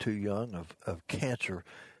way too young of cancer.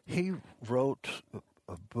 He wrote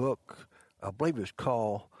a book, I believe it's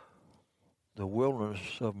called The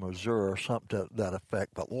Wilderness of Missouri or something to that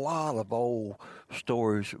effect, but a lot of old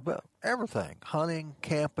stories about everything, hunting,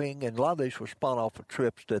 camping, and a lot of these were spun off of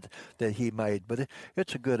trips that he made. But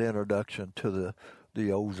it's a good introduction to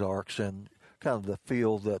the Ozarks and kind of the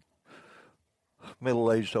feel that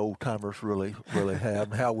middle-aged old-timers really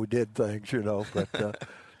have and how we did things, But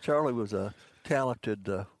Charlie was a talented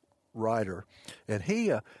writer, and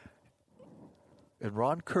he... And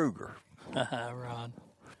Ron Kruger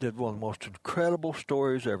did one of the most incredible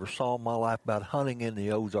stories I ever saw in my life about hunting in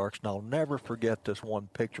the Ozarks, and I'll never forget this one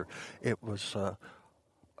picture. It was a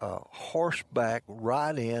horseback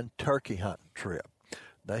ride-in turkey hunting trip.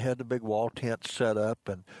 They had the big wall tent set up,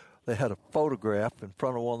 and they had a photograph in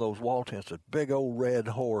front of one of those wall tents, a big old red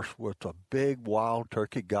horse with a big wild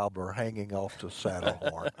turkey gobbler hanging off the saddle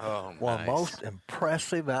horn. One of the most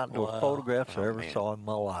impressive outdoor photographs I ever saw in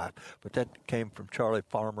my life. But that came from Charlie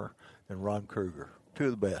Farmer and Ron Kruger, two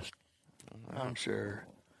of the best. I'm sure.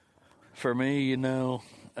 For me, these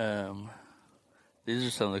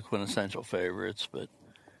are some of the quintessential favorites, but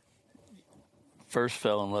first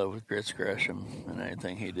fell in love with Grits Gresham and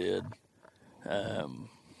anything he did.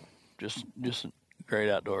 Just a great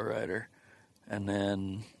outdoor writer. And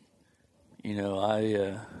then,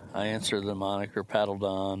 I answer the moniker Paddle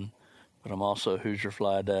Don, but I'm also Hoosier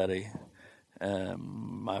Fly Daddy.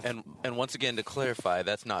 And once again, to clarify,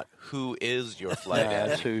 that's not who is your fly daddy.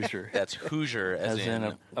 That's Hoosier. That's Hoosier, as in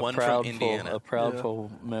a one proud from Indiana. A proudful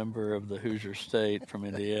member of the Hoosier State from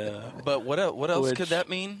Indiana. But what else could that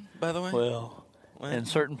mean, by the way? Well, in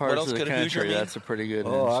certain parts of the country, that's a pretty good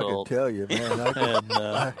insult. I can tell you,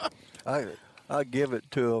 man. I give it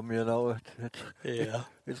to them,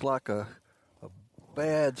 It's like a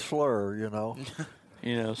bad slur,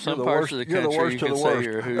 Some parts of the country you can say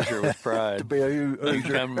you're a Hoosier with pride. To be a Hoosier. You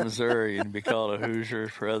come to Missouri and be called a Hoosier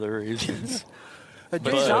for other reasons.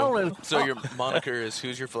 So your moniker is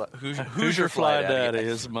Hoosier Fly Daddy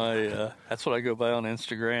is my. That's what I go by on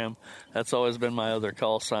Instagram. That's always been my other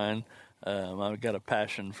call sign. I've got a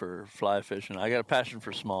passion for fly fishing. I got a passion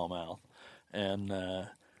for smallmouth, and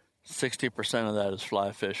 60% of that is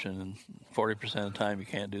fly fishing, and 40% of the time you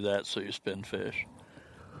can't do that, so you spin fish.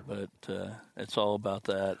 But it's all about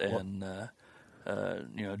that, and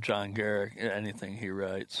John Garrick. Anything he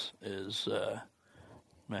writes is.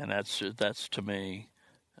 Man, that's to me,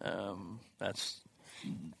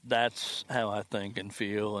 that's how I think and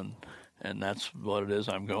feel, and that's what it is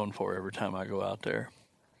I'm going for every time I go out there.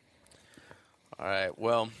 All right.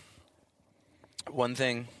 Well, one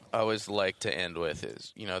thing I always like to end with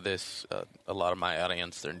is, a lot of my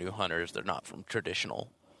audience, they're new hunters. They're not from traditional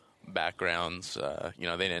backgrounds.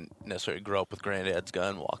 They didn't necessarily grow up with granddad's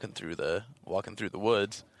gun walking through the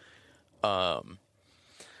woods.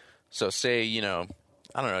 So say,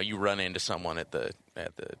 I don't know, you run into someone at the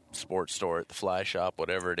sports store, at the fly shop,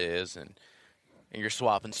 whatever it is, and you're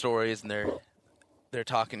swapping stories, and they're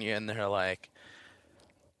talking to you, and they're like,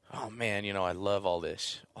 "Oh man, I love all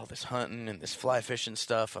this hunting and this fly fishing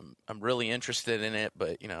stuff. I'm really interested in it,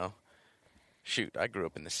 but shoot, I grew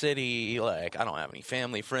up in the city. Like, I don't have any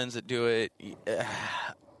family friends that do it.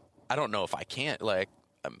 I don't know if I can't. Like,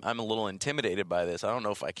 I'm a little intimidated by this. I don't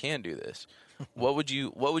know if I can do this." What would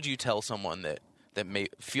you tell someone that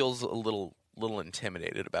feels a little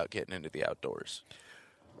intimidated about getting into the outdoors?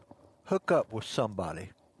 Hook up with somebody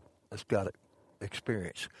that's got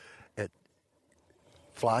experience at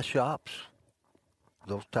fly shops,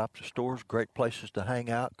 those types of stores. Great places to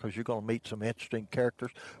hang out because you're going to meet some interesting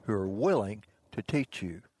characters who are willing to teach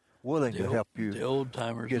you, to help you. The old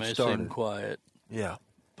timers get may started. seem quiet, yeah,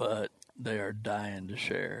 but they are dying to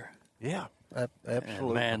share. Yeah. Absolutely.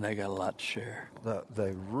 And man, they got a lot to share.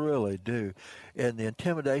 They really do. And the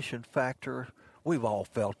intimidation factor, we've all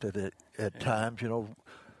felt it at times.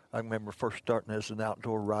 I remember first starting as an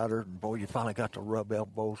outdoor rider, and boy, you finally got to rub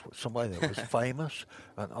elbows with somebody that was famous.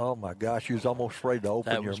 And oh my gosh, you was almost afraid to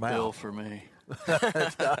open your mouth. That was Bill for me.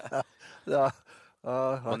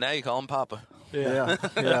 Well, now you call him Papa. Yeah.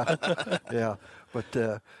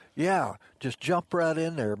 But, just jump right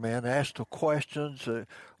in there, man. Ask the questions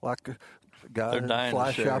like a guy in the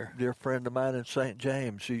fly shop, a dear friend of mine in St.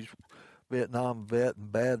 James. He's Vietnam vet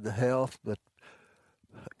and bad to health, but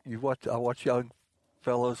I watch young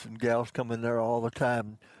fellows and gals come in there all the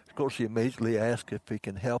time. Of course, he immediately asks if he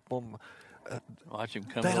can help them. Watch him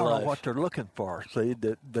come They to don't life. know what they're looking for. See,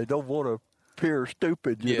 they don't want to appear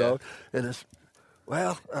stupid, you know. And it's,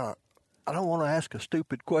 I don't want to ask a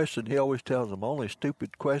stupid question. He always tells them, only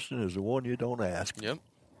stupid question is the one you don't ask. Yep.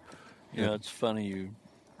 It's funny you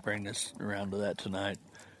bring this around to that tonight.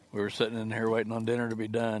 We were sitting in here waiting on dinner to be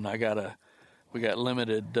done. We got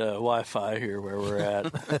limited Wi-Fi here where we're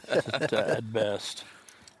at best.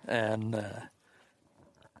 And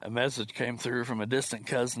a message came through from a distant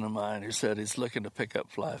cousin of mine who said he's looking to pick up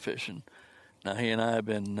fly fishing. Now, he and I have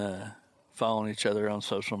been following each other on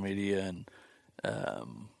social media and,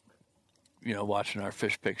 watching our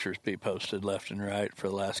fish pictures be posted left and right for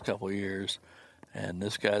the last couple of years. And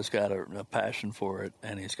this guy's got a passion for it,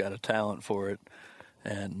 and he's got a talent for it.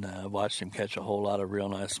 And I watched him catch a whole lot of real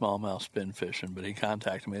nice smallmouth spin fishing. But he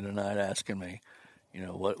contacted me tonight asking me,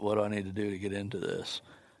 what do I need to do to get into this?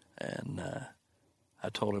 And I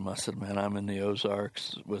told him, I said, man, I'm in the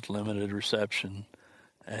Ozarks with limited reception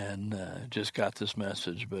and just got this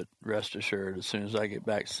message. But rest assured, as soon as I get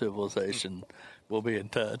back to civilization, we'll be in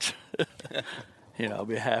touch. I'll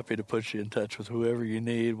be happy to put you in touch with whoever you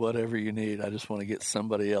need, whatever you need. I just want to get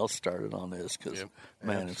somebody else started on this because,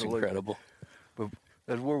 man, Absolutely. It's incredible. But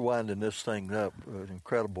as we're winding this thing up, an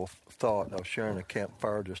incredible thought. I was sharing a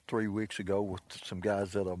campfire just 3 weeks ago with some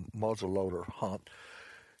guys at a muzzleloader hunt,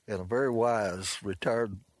 and a very wise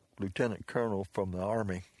retired lieutenant colonel from the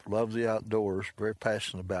Army, loves the outdoors, very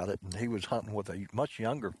passionate about it, and he was hunting with a much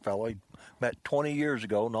younger fellow he met 20 years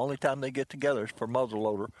ago, and the only time they get together is for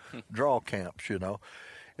muzzleloader draw camps,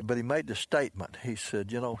 But he made the statement. He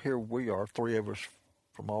said, here we are, three of us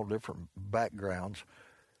from all different backgrounds,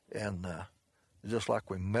 and just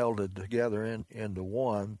like we melded together into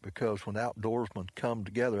one, because when outdoorsmen come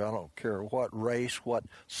together, I don't care what race, what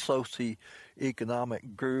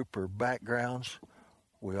socioeconomic group or backgrounds,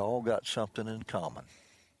 we all got something in common.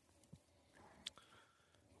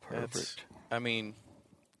 Perfect. Come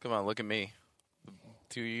on, look at me.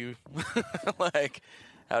 Do you?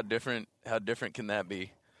 How different can that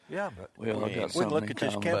be? Yeah, but we all got we something look in at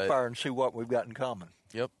this common. campfire and see what we've got in common.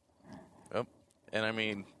 Yep. And I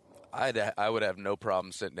mean, I would have no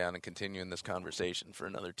problem sitting down and continuing this conversation for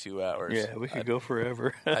another 2 hours. Yeah, we could go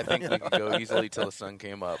forever. I think we could go easily till the sun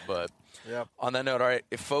came up. But on that note, all right,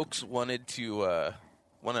 if folks wanted to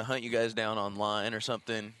hunt you guys down online or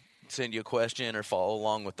something, send you a question or follow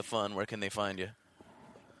along with the fun, where can they find you?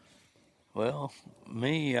 Well,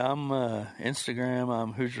 me, I'm Instagram.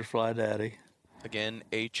 I'm Hoosier Fly Daddy. Again,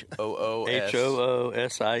 HOOS.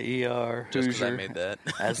 HOOSIER. Just because I made that.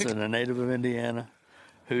 As in a native of Indiana.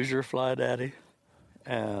 Hoosier Fly Daddy.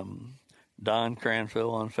 Don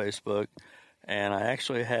Cranfill on Facebook. And I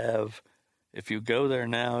actually have, if you go there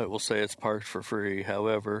now, it will say it's parked for free.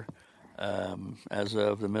 However, as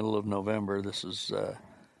of the middle of November, this is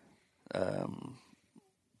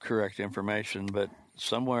correct information, but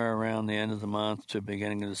somewhere around the end of the month to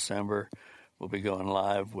beginning of December, we'll be going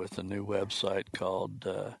live with a new website called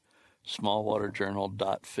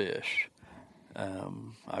smallwaterjournal.fish.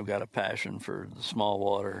 I've got a passion for the small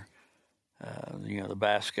water. The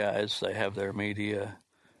bass guys, they have their media,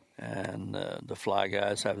 and the fly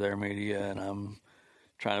guys have their media, and I'm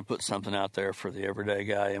trying to put something out there for the everyday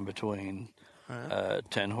guy in between.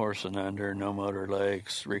 10 horse and under, no motor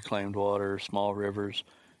lakes, reclaimed water, small rivers,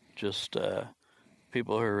 just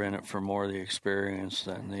people who are in it for more of the experience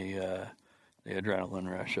than the adrenaline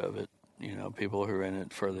rush of it. People who are in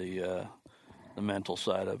it for the mental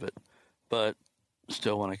side of it, but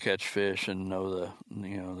still want to catch fish and know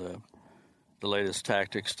the latest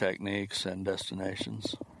tactics, techniques, and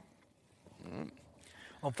destinations.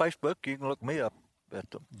 On Facebook, you can look me up at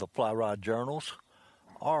the Fly Rod Journals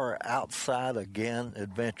or Outside Again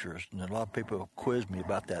Adventures. And a lot of people quiz me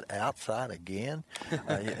about that outside again.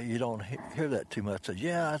 You don't hear that too much. I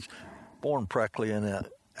was born practically in the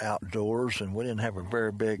outdoors, and we didn't have a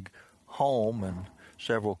very big home and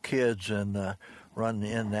several kids and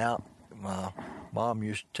running in and out. My mom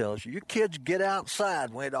used to tell us, "You kids get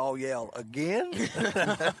outside." We'd all yell, "Again?"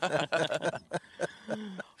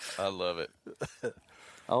 I love it.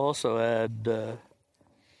 I'll also add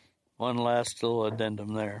one last little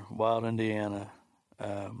addendum there. Wild Indiana.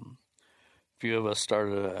 A few of us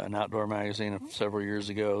started an outdoor magazine several years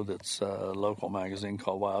ago that's a local magazine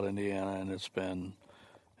called Wild Indiana, and it's been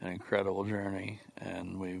an incredible journey.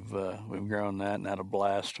 And we've grown that and had a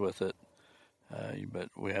blast with it. But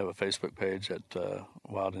we have a Facebook page at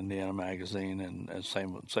Wild Indiana Magazine, and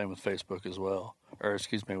same with Facebook as well,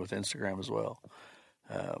 with Instagram as well.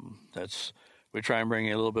 We try and bring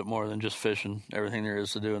you a little bit more than just fishing, everything there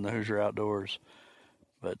is to do in the Hoosier outdoors.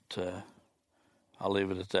 But I'll leave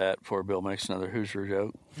it at that before Bill makes another Hoosier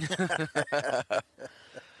joke.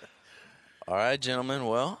 All right, gentlemen.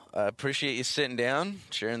 Well, I appreciate you sitting down,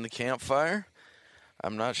 sharing the campfire.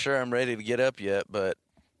 I'm not sure I'm ready to get up yet, but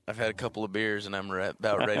I've had a couple of beers, and I'm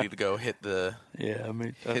about ready to go hit the. Yeah, I'm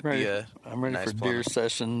ready nice for deer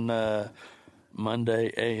session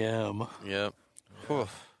Monday a.m. Yep.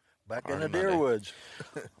 Back in the deer woods.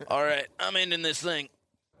 All right, I'm ending this thing.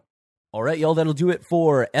 All right, y'all, that'll do it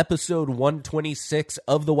for episode 126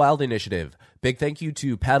 of The Wild Initiative. Big thank you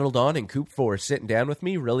to Paddle Dawn and Coop for sitting down with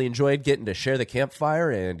me. Really enjoyed getting to share the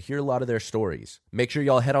campfire and hear a lot of their stories. Make sure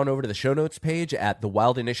y'all head on over to the show notes page at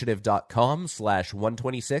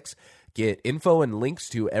thewildinitiative.com/126. Get info and links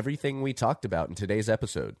to everything we talked about in today's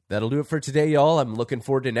episode. That'll do it for today, y'all. I'm looking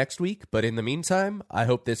forward to next week, but in the meantime, I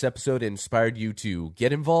hope this episode inspired you to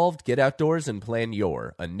get involved, get outdoors, and plan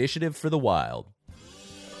your initiative for the wild.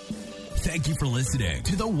 Thank you for listening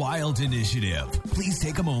to The Wild Initiative. Please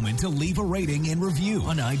take a moment to leave a rating and review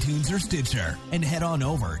on iTunes or Stitcher, and head on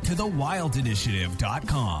over to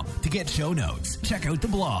thewildinitiative.com to get show notes, check out the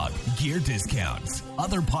blog, gear discounts,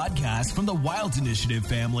 other podcasts from the Wild Initiative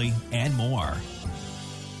family, and more.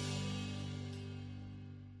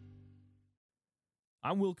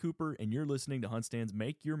 I'm Will Cooper, and you're listening to HuntStand's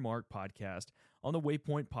Make Your Mark podcast on the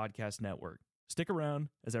Waypoint Podcast Network. Stick around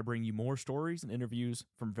as I bring you more stories and interviews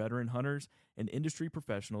from veteran hunters and industry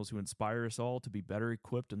professionals who inspire us all to be better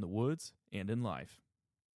equipped in the woods and in life.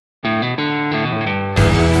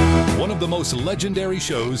 One of the most legendary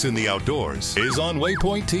shows in the outdoors is on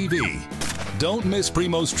Waypoint TV. Don't miss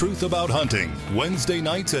Primo's Truth About Hunting, Wednesday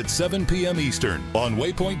nights at 7 p.m. Eastern on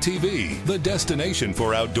Waypoint TV, the destination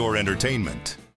for outdoor entertainment.